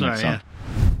 Yeah, that's the next song. Yeah.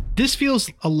 This feels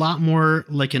a lot more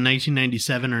like a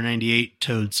 1997 or 98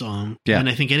 Toad song than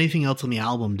I think anything else on the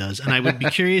album does. And I would be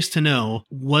curious to know,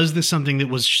 was this something that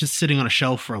was just sitting on a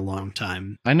shelf for a long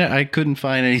time? I couldn't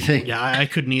find anything. Yeah, I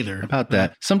couldn't either. About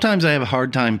that. Sometimes I have a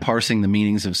hard time parsing the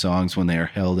meanings of songs when they are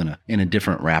held in a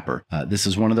different wrapper. This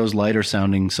is one of those lighter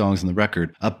sounding songs on the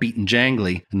record, upbeat and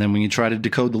jangly. And then when you try to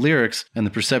decode the lyrics, and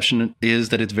the perception is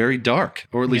that it's very dark,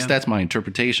 or at least that's my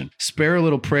interpretation. Spare a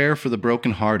little prayer for the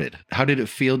brokenhearted. How did it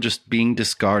feel just being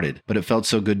discarded, but it felt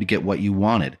so good to get what you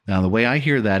wanted? Now, the way I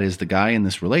hear that is the guy in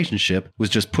this relationship was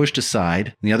just pushed aside,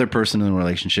 and the other person in the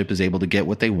relationship is able to get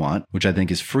what they want, which I think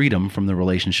is freedom from the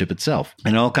relationship itself.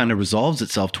 And it all kind of resolves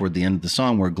itself toward the end of the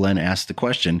song where Glenn asks the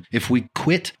question, if we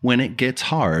quit when it gets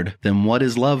hard, then what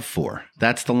is love for?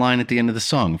 That's the line at the end of the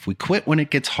song. If we quit when it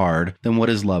gets hard, then what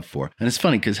is love for? And it's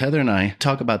funny because Heather and I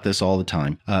talk about this all the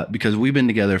time because we've been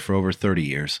together for over 30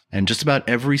 years. And just about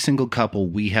every single couple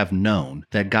we have known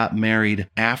that got married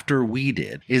after we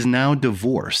did is now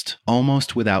divorced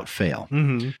almost without fail.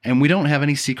 Mm-hmm. And we don't have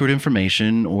any secret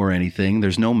information or anything.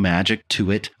 There's no magic to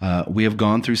it. We have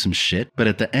gone through some shit. But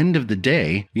at the end of the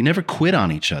day, you never quit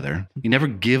on each other. You never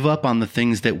give up on the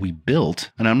things that we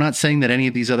built. And I'm not saying that any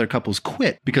of these other couples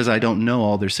quit because I don't know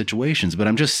all their situations, but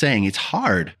I'm just saying it's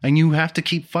hard and you have to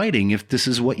keep fighting if this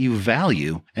is what you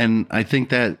value. And I think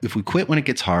that if we quit when it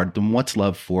gets hard, then what's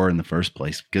love for in the first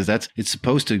place? Because it's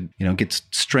supposed to, get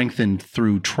strengthened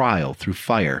through trial, through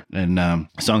fire. And the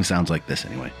song sounds like this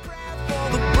anyway. For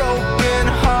the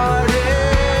broken-hearted.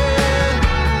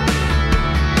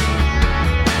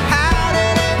 How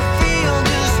did it feel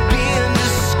just being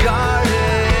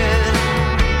discarded?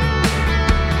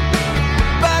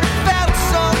 But it felt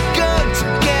so good to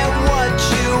get what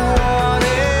you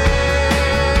wanted.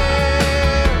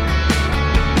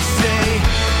 Say,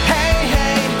 hey,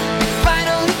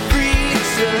 finally free.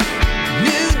 It's a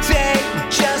new day,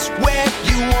 just where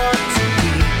you want to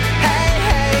be.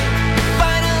 Hey,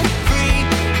 finally free.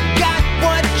 Got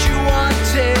what you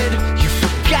wanted. You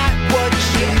forgot what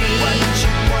you need.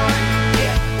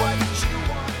 What you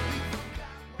want.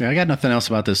 Yeah, I got nothing else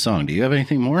about this song. Do you have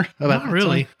anything more about Not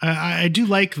really. I do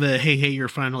like the hey, you're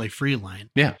finally free line.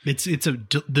 Yeah.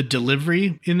 The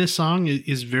delivery in this song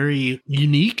is very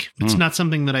unique. It's not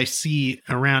something that I see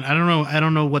around. I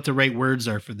don't know what the right words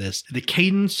are for this. The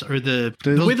cadence or the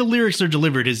way the lyrics are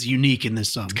delivered is unique in this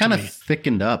song. It's kind of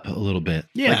thickened up a little bit.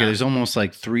 Yeah. Like there's almost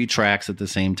like 3 tracks at the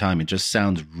same time. It just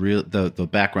sounds real. The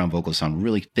background vocals sound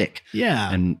really thick.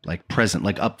 Yeah. And like present,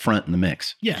 like up front in the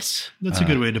mix. Yes. That's a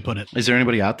good way to put it. Is there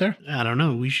anybody out there? I don't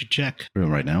know. We should check.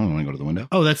 Right now, we want to go to the window.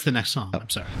 Oh, that's the next song. I'm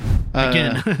sorry.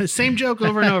 Again, same joke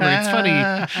over and over. It's funny.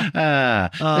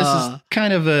 This is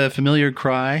kind of a familiar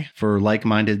cry for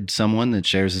like-minded someone that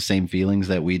shares the same feelings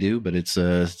that we do, but it's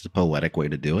a poetic way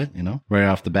to do it, Right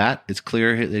off the bat, it's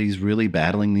clear that he's really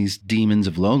battling these demons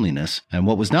of loneliness. And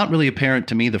what was not really apparent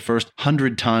to me the first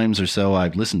 100 times or so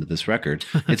I've listened to this record,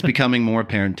 it's becoming more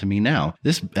apparent to me now.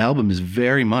 This album is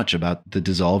very much about the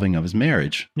dissolving of his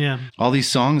marriage. Yeah. All these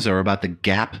songs songs are about the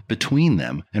gap between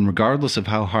them, and regardless of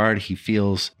how hard he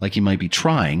feels like he might be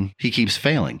trying, he keeps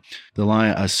failing. The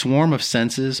line, a swarm of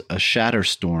senses, a shatter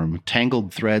storm,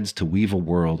 tangled threads to weave a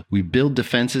world. We build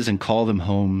defenses and call them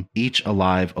home, each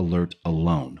alive, alert,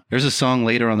 alone. There's a song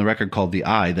later on the record called The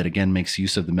Eye that again makes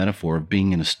use of the metaphor of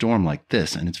being in a storm like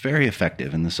this, and it's very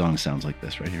effective, and the song sounds like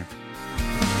this right here.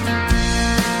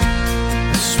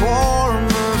 A swarm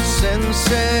of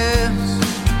senses,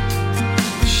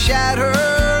 a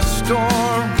shattered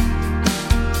storm,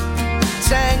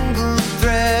 tangled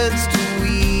threads to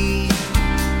weave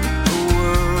a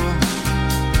world.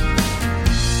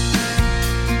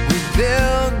 We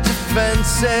build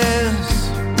defenses,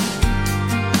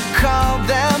 call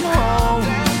them home,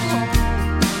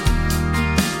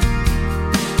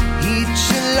 each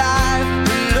alive,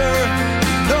 alert,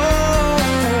 alone.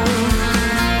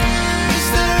 Is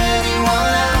there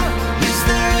anyone out? Is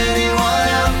there anyone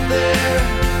out there?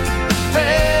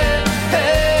 Hey,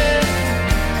 hey.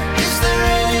 Is there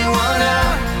anyone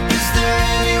out? Is there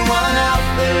anyone out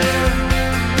there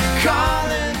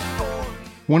calling for me?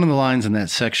 One of the lines in that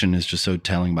section is just so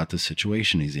telling about the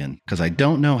situation he's in. Because I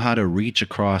don't know how to reach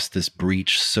across this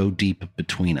breach so deep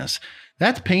between us.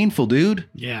 That's painful, dude.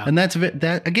 Yeah. And that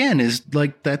again is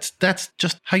like, that's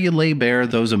just how you lay bare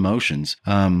those emotions.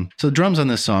 So the drums on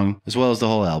this song, as well as the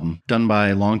whole album, done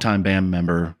by longtime band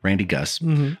member Randy Gus.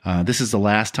 Mm-hmm. This is the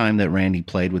last time that Randy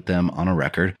played with them on a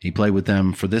record. He played with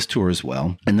them for this tour as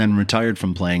well, and then retired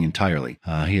from playing entirely.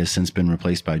 He has since been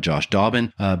replaced by Josh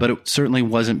Dobbin, but it certainly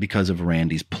wasn't because of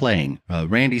Randy's playing.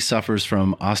 Randy suffers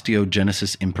from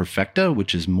osteogenesis imperfecta,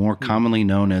 which is more commonly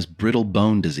known as brittle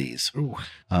bone disease.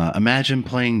 Imagine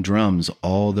playing drums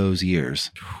all those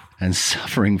years and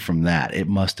suffering from that. It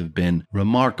must have been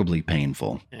remarkably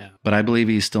painful. Yeah. But I believe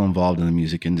he's still involved in the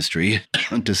music industry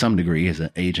to some degree as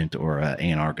an agent or an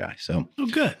A&R guy. So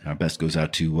good. Our best goes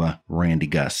out to Randy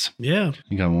Gus. Yeah.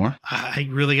 You got more? I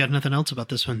really got nothing else about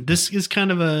this one. This is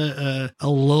kind of a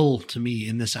lull to me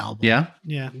in this album. Yeah?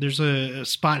 Yeah. There's a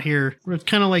spot here where it's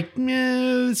kind of like,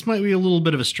 this might be a little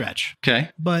bit of a stretch. Okay.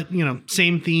 But,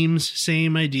 same themes,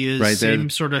 same ideas, Right there. same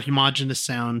sort of homogenous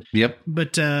sound. Yep.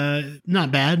 But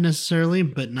not bad necessarily,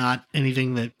 but not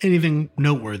anything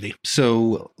noteworthy.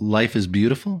 So Life is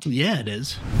Beautiful? Yeah, it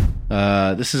is.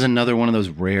 This is another one of those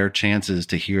rare chances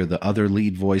to hear the other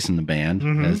lead voice in the band,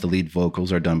 as the lead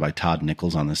vocals are done by Todd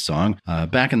Nichols on this song.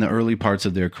 Back in the early parts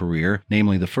of their career,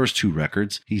 namely the first two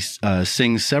records, he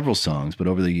sings several songs, but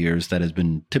over the years that has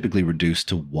been typically reduced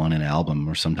to one an album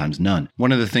or sometimes none.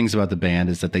 One of the things about the band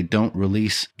is that they don't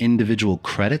release individual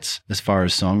credits as far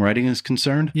as songwriting is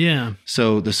concerned. Yeah.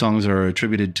 So the songs are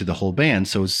attributed to the whole band,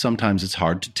 so sometimes it's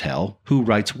hard to tell who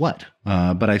writes what.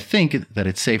 But I think that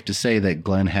it's safe to say that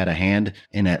Glenn had a hand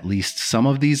in at least some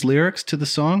of these lyrics to the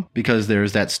song, because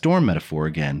there's that storm metaphor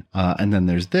again. And then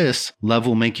there's this: love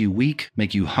will make you weak,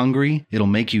 make you hungry. It'll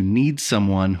make you need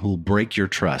someone who'll break your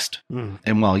trust.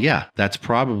 And while, yeah, that's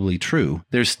probably true,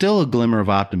 there's still a glimmer of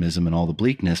optimism in all the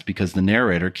bleakness, because the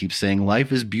narrator keeps saying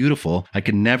life is beautiful. I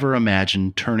could never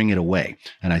imagine turning it away.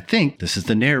 And I think this is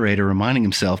the narrator reminding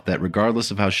himself that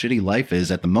regardless of how shitty life is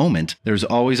at the moment, there's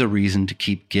always a reason to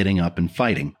keep getting up and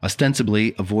fighting,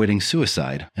 ostensibly avoiding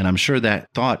suicide. And I'm sure that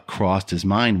thought crossed his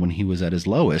mind when he was at his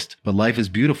lowest, but life is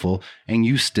beautiful and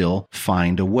you still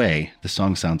find a way. The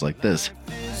song sounds like this.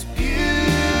 It's beautiful,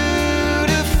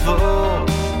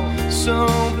 so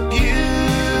beautiful.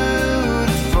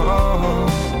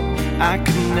 I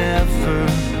could never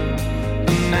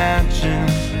imagine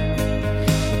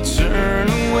turn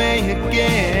away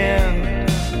again.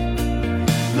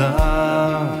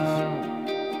 Love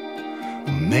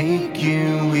make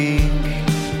you weak,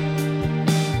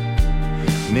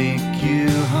 make you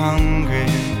hungry.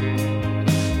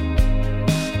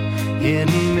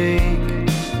 It'll make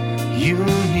you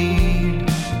need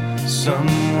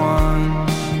someone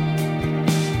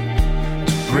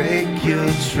to break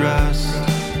your trust,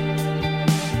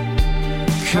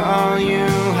 call you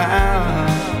out,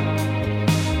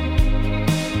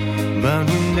 but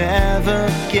we never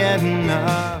get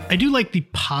enough. I do like the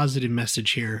positive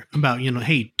message here about,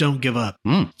 hey, don't give up.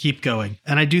 Keep going.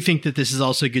 And I do think that this is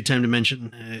also a good time to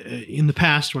mention, in the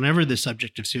past, whenever the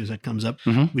subject of suicide comes up,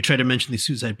 we try to mention the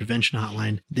suicide prevention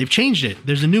hotline. They've changed it.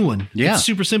 There's a new one. Yeah. It's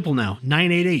super simple now.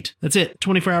 988. That's it.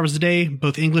 24 hours a day,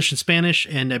 both English and Spanish.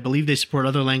 And I believe they support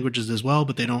other languages as well,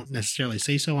 but they don't necessarily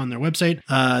say so on their website.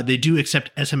 They do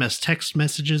accept SMS text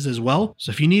messages as well.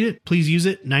 So if you need it, please use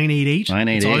it. 988.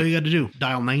 988. That's all you got to do.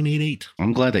 Dial 988.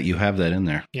 I'm glad that you have that in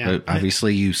there. Yeah. But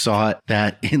obviously, you saw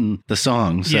that in the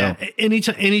song. So Yeah.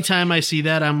 Anytime I see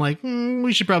that, I'm like,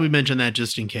 we should probably mention that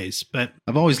just in case. But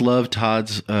I've always loved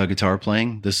Todd's guitar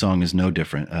playing. This song is no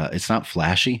different. It's not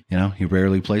flashy. He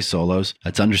rarely plays solos.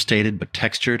 It's understated but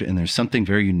textured, and there's something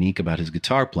very unique about his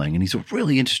guitar playing. And he's a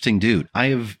really interesting dude. I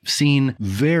have seen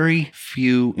very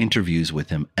few interviews with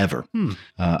him ever.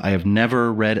 I have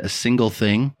never read a single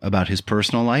thing about his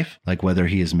personal life, like whether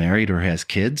he is married or has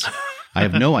kids. I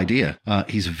have no idea.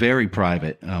 He's very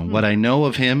private. What I know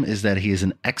of him is that he is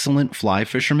an excellent fly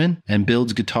fisherman and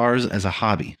builds guitars as a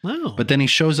hobby. Oh. But then he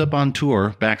shows up on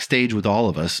tour backstage with all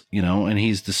of us, and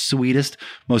he's the sweetest,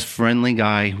 most friendly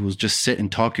guy who will just sit and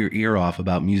talk your ear off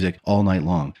about music all night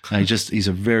long. And he's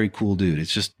a very cool dude.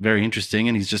 It's just very interesting,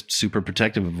 and he's just super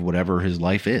protective of whatever his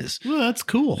life is. Well, that's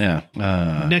cool. Yeah.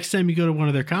 Next time you go to one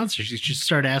of their concerts, you should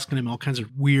start asking him all kinds of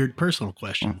weird personal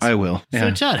questions. I will. So,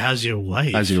 Todd, how's your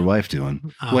wife? How's your wife doing?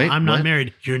 Wait, I'm not what?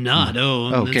 married. You're not. Oh,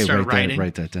 and okay. then start writing.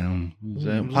 Write that down. Is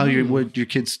that how would your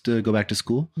kids go back to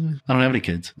school? I don't have any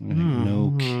kids.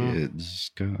 No kids.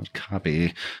 God,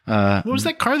 copy. What was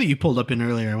that car that you pulled up in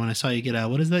earlier when I saw you get out?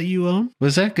 What is that you own?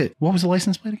 Was that good? What was the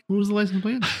license plate? What was the license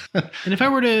plate? And if I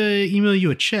were to email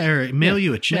you a check or mail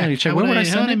you a check, Where would I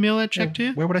send how would it? I mail that check to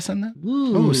you? Where would I send that?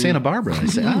 Ooh. Oh, Santa Barbara. I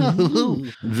say,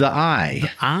 the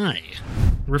eye. Eye.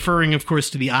 Referring, of course,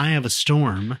 to the eye of a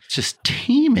storm. It's just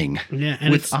teeming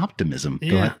and with optimism. Go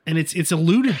Yeah, ahead. and it's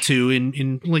alluded to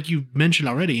in like you mentioned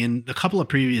already in a couple of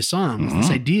previous songs. This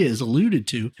idea is alluded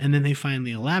to, and then they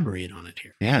finally elaborate on it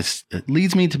here. Yes, it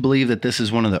leads me to believe that this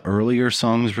is one of the earlier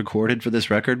songs recorded for this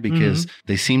record because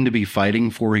they seem to be fighting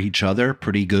for each other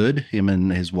pretty good, him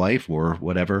and his wife or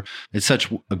whatever. It's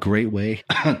such a great way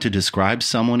to describe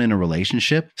someone in a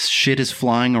relationship. Shit is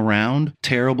flying around,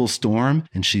 terrible storm,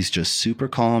 and she's just super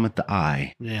calm at the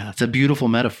eye. Yeah. It's a beautiful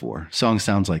metaphor. Song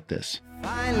sounds like this.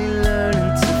 Finally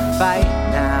learning to fight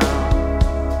now.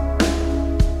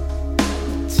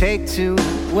 Take to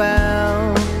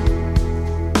well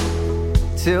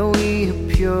till we have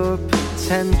pure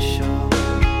potential.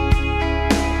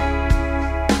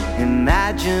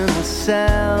 Imagine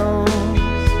ourselves.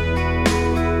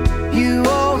 You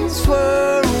always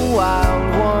were a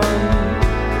wild one.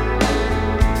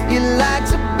 You like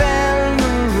to bend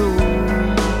the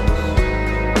rules,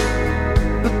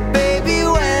 but baby,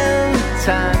 when the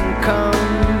time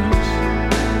comes,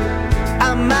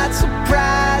 I might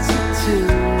surprise you too.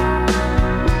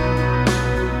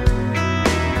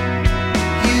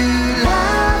 You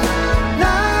laugh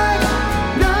like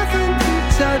nothing can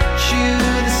touch you.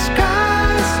 The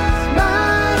skies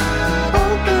might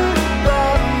open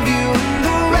above you, and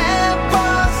the rain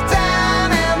falls down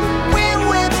and the wind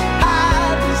whips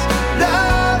high. This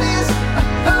love is a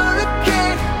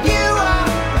hurricane. You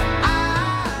are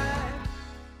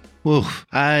Whoa,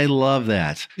 I love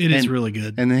that. It is really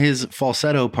good. And his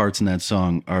falsetto parts in that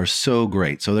song are so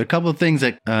great. So there are a couple of things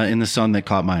that in the song that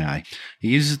caught my eye. He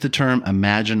uses the term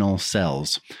imaginal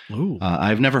cells. Ooh.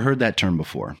 I've never heard that term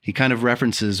before. He kind of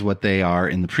references what they are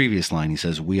in the previous line. He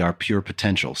says, we are pure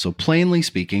potential. So plainly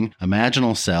speaking,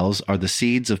 imaginal cells are the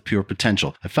seeds of pure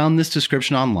potential. I found this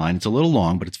description online. It's a little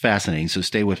long, but it's fascinating, so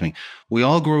stay with me. We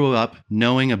all grew up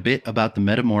knowing a bit about the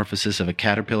metamorphosis of a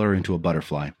caterpillar into a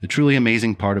butterfly. The truly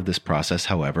amazing part of this process,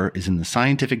 however, is in the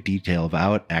scientific detail of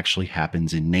how it actually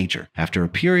happens in nature. After a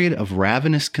period of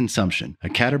ravenous consumption, a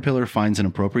caterpillar finds an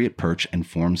appropriate perch and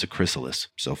forms a chrysalis.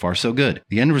 So far, so good.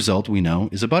 The end result, we know,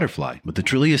 is a butterfly. But the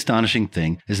truly astonishing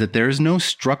thing is that there is no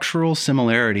structural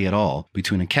similarity at all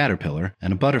between a caterpillar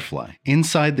and a butterfly.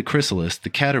 Inside the chrysalis, the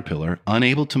caterpillar,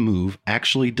 unable to move,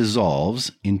 actually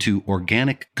dissolves into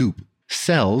organic goop.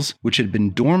 Cells, which had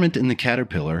been dormant in the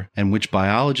caterpillar and which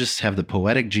biologists have the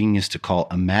poetic genius to call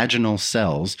imaginal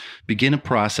cells, begin a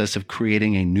process of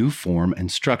creating a new form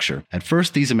and structure. At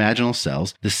first, these imaginal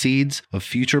cells, the seeds of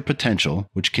future potential,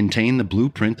 which contain the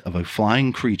blueprint of a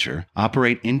flying creature,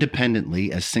 operate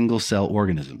independently as single-cell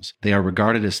organisms. They are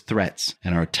regarded as threats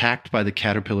and are attacked by the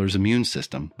caterpillar's immune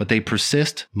system, but they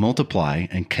persist, multiply,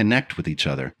 and connect with each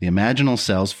other. The imaginal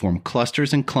cells form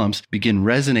clusters and clumps, begin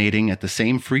resonating at the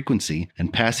same frequency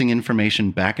and passing information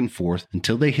back and forth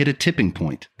until they hit a tipping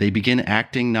point. They begin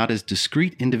acting not as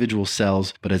discrete individual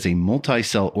cells, but as a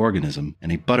multi-cell organism,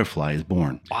 and a butterfly is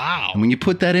born. Wow. And when you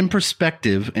put that in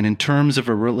perspective and in terms of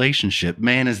a relationship,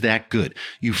 man, is that good.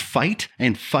 You fight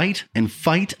and fight and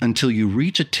fight until you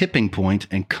reach a tipping point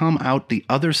and come out the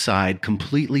other side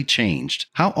completely changed.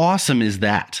 How awesome is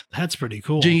that? That's pretty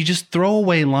cool. You just throw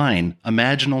away line,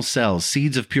 imaginal cells,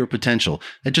 seeds of pure potential.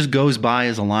 That just goes by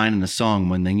as a line in a song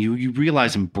when then you you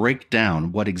realize and break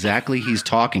down what exactly he's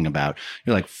talking about,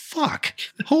 you're like, fuck,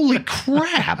 holy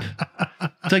crap.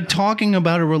 It's like talking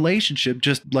about a relationship,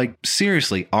 just like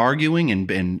seriously arguing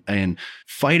and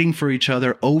fighting for each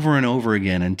other over and over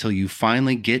again until you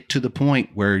finally get to the point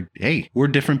where, hey, we're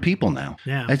different people now.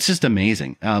 Yeah. It's just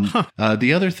amazing.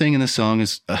 The other thing in the song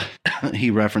is he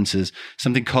references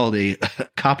something called a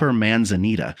copper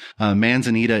manzanita.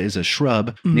 Manzanita is a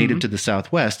shrub native to the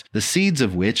Southwest, the seeds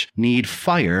of which need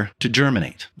fire to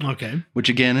germinate. Okay. Which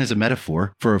again is a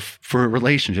metaphor for a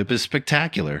relationship is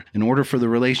spectacular. In order for the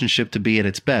relationship to be at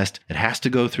its best, it has to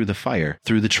go through the fire,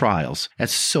 through the trials.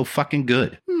 That's so fucking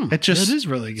good. It just that is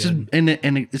really good. and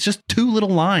it's just two little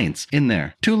lines in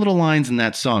there. Two little lines in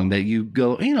that song that you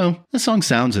go, the song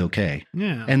sounds okay.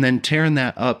 Yeah. And then tearing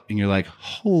that up and you're like,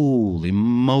 holy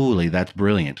moly, that's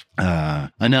brilliant.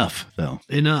 Enough, though.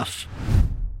 Enough.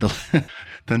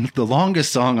 The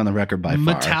longest song on the record by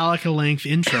far. Metallica length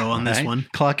intro on this one.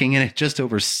 Clocking in at just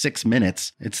over 6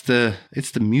 minutes. It's the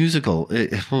musical.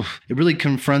 It really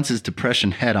confronts his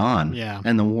depression head on. Yeah.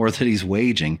 And the war that he's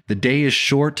waging. The day is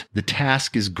short, the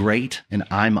task is great, and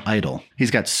I'm idle.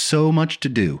 He's got so much to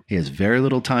do. He has very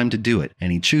little time to do it,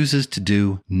 and he chooses to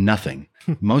do nothing.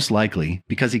 Most likely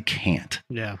because he can't.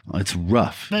 Yeah. It's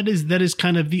rough. That is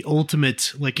kind of the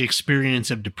ultimate experience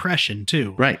of depression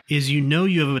too. Right. Is you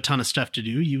have a ton of stuff to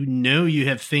do. You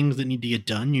have things that need to get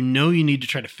done. You need to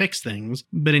try to fix things.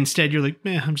 But instead you're like,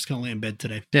 I'm just going to lay in bed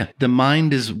today. Yeah. The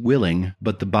mind is willing,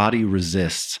 but the body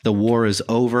resists. The war is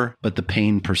over, but the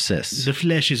pain persists. The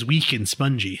flesh is weak and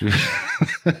spongy.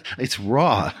 It's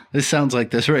raw. This sounds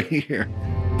like this right here.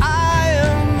 I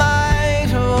am idle.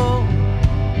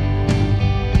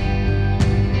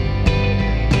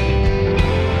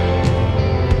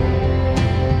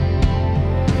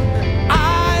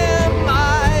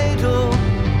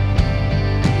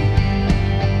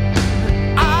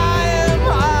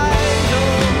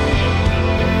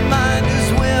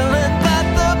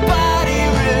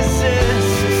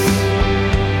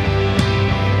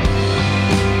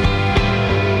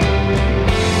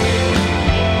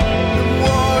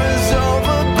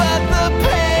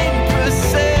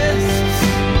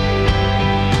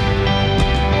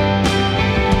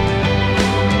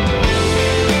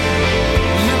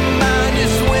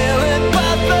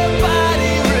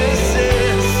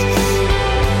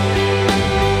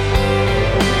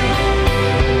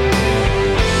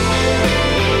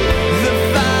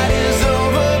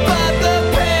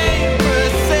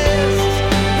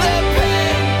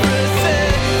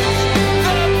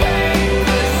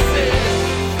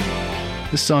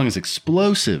 This song is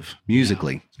explosive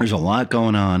musically. There's a lot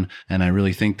going on, and I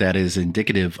really think that is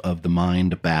indicative of the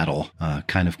mind battle,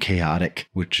 kind of chaotic,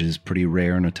 which is pretty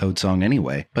rare in a Toad song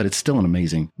anyway, but it's still an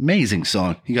amazing, amazing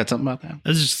song. You got something about that? I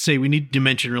was just say, we need to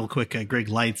mention real quick, Greg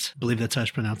Lights. I believe that's how it's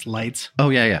pronounced, Lights. Oh,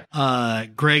 yeah.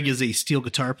 Greg is a steel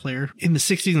guitar player. In the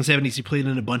 60s and 70s, he played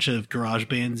in a bunch of garage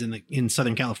bands in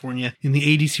Southern California. In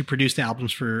the 80s, he produced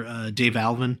albums for Dave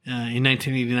Alvin. In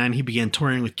 1989, he began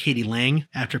touring with Katie Lang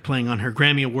after playing on her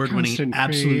Grammy Award-winning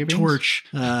Absolute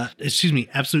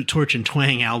Torch and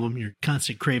Twang album, Your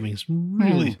Constant Cravings.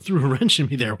 Really threw a wrench in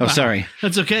me there. Wow. Oh, sorry.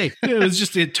 That's okay.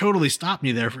 It totally stopped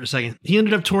me there for a second. He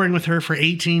ended up touring with her for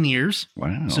 18 years.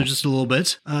 Wow. So just a little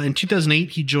bit. In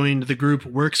 2008, he joined the group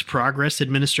Works Progress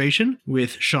Administration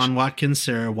with Sean Watkins,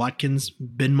 Sarah Watkins,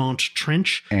 Benmont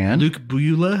Trench, and Luke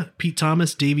Beulah, Pete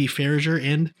Thomas, Davey Farriger,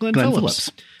 and Glenn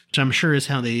Phillips. Which I'm sure is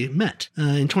how they met.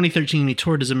 In 2013, he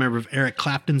toured as a member of Eric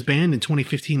Clapton's band. In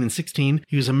 2015 and 16,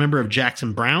 he was a member of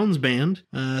Jackson Browne's band.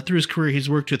 Through his career, he's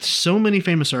worked with so many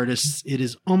famous artists, it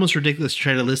is almost ridiculous to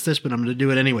try to list this, but I'm going to do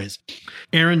it anyways.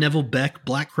 Aaron Neville, Beck,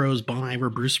 Black Crowes, Bon Iver,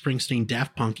 Bruce Springsteen,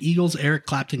 Daft Punk, Eagles, Eric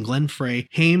Clapton, Glenn Frey,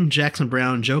 Haim, Jackson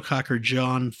Browne, Joe Cocker,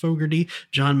 John Fogerty,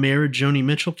 John Mayer, Joni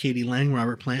Mitchell, Katie Lang,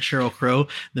 Robert Plant, Sheryl Crow,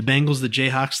 the Bengals, the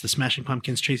Jayhawks, the Smashing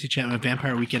Pumpkins, Tracy Chapman,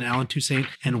 Vampire Weekend, Alan Toussaint,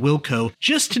 and Wilco,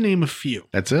 just to name a few.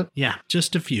 That's it? Yeah,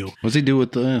 just a few. What's he do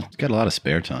with he's got a lot of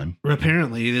spare time.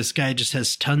 Apparently, this guy just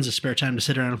has tons of spare time to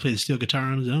sit around and play the steel guitar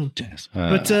on his own. Yes.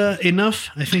 But Enough,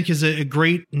 I think, is a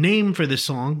great name for this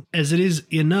song, as it is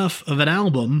enough of an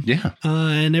album. Yeah.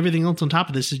 And everything else on top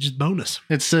of this is just bonus.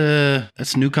 It's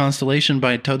New Constellation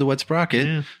by Toad the Wet Sprocket.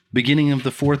 Yeah. Beginning of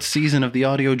the 4th season of the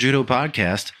Audio Judo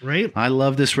podcast. Right. I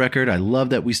love this record. I love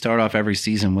that we start off every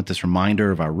season with this reminder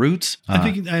of our roots. I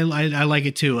think I like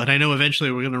it too. And I know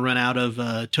eventually we're going to run out of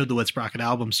Toad the Wet Sprocket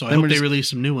albums, so I hope they release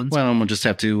some new ones. Well, and we'll just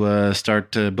have to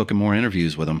start booking more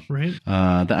interviews with them. Right.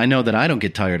 I know that I don't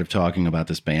get tired of talking about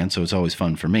this band, so it's always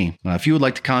fun for me. If you would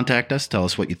like to contact us, tell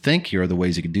us what you think, here are the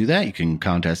ways you can do that. You can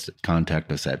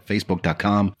contact us at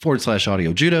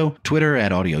facebook.com/Audio Judo, Twitter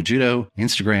at Audio Judo,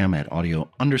 Instagram at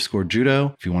Audio_Judo.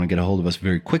 @AUD_Judo. If you want to get a hold of us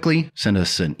very quickly, send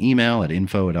us an email at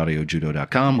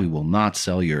info@audiojudo.com. We will not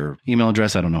sell your email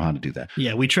address. I don't know how to do that.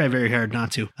 Yeah, we try very hard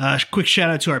not to. Quick shout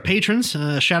out to our patrons.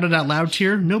 Shout it out loud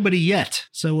tier. Nobody yet.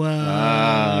 So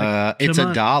it's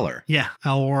 $1. Yeah,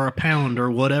 or a pound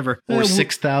or whatever. Or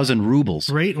 6,000 rubles.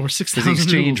 Right, or 6,000 Because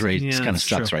the exchange rubles. rate kind of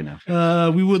sucks true. right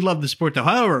now. We would love the support, though.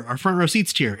 However, our front row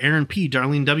seats tier, Aaron P.,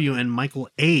 Darlene W., and Michael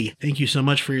A. Thank you so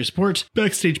much for your support.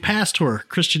 Backstage Pass Tour,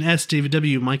 Christian S., David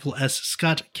W., Michael S.,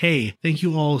 Scott K. Thank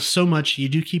you all so much. You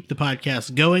do keep the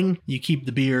podcast going. You keep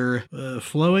the beer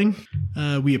flowing.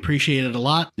 We appreciate it a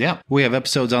lot. Yeah. We have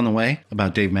episodes on the way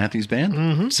about Dave Matthews Band,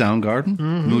 Soundgarden,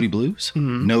 Moody Blues,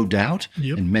 No Doubt,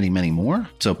 and many, many more.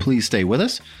 So please stay with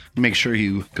us. Make sure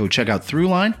you go check out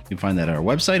Throughline. You can find that at our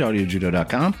website,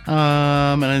 audiojudo.com.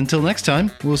 And until next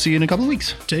time, we'll see you in a couple of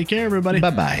weeks. Take care, everybody.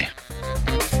 Bye-bye.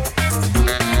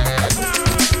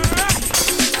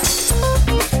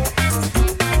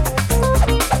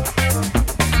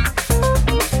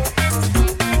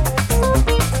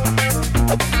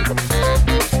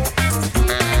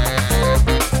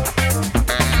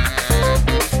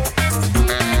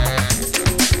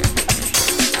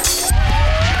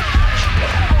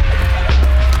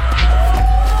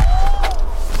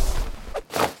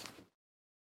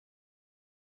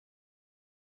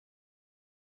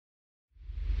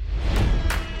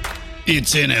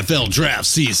 It's NFL draft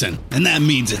season, and that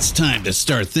means it's time to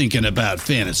start thinking about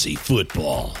fantasy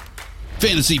football.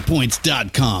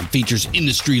 FantasyPoints.com features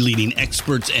industry-leading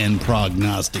experts and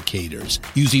prognosticators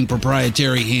using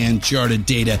proprietary hand-charted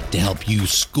data to help you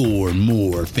score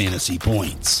more fantasy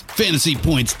points.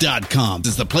 FantasyPoints.com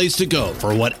is the place to go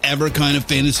for whatever kind of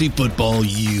fantasy football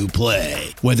you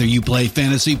play. Whether you play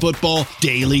fantasy football,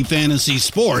 daily fantasy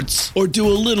sports, or do a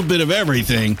little bit of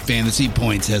everything, Fantasy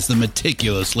Points has the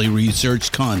meticulously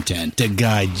researched content to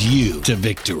guide you to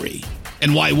victory.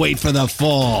 And why wait for the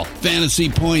fall? Fantasy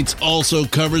Points also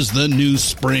covers the new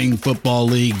spring football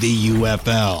league, the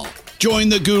UFL. Join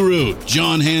the guru,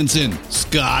 John Hansen,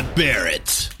 Scott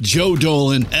Barrett, Joe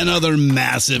Dolan, and other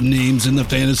massive names in the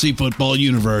fantasy football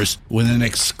universe with an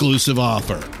exclusive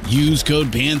offer. Use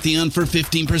code Pantheon for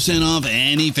 15% off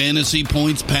any Fantasy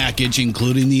Points package,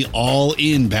 including the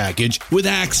all-in package, with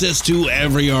access to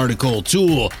every article,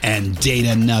 tool, and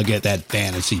data nugget that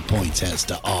Fantasy Points has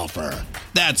to offer.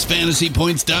 That's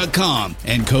FantasyPoints.com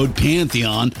and code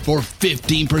Pantheon for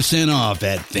 15% off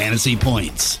at Fantasy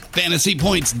Points.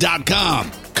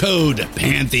 FantasyPoints.com, code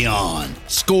Pantheon.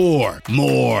 Score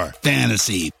more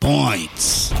fantasy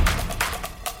points.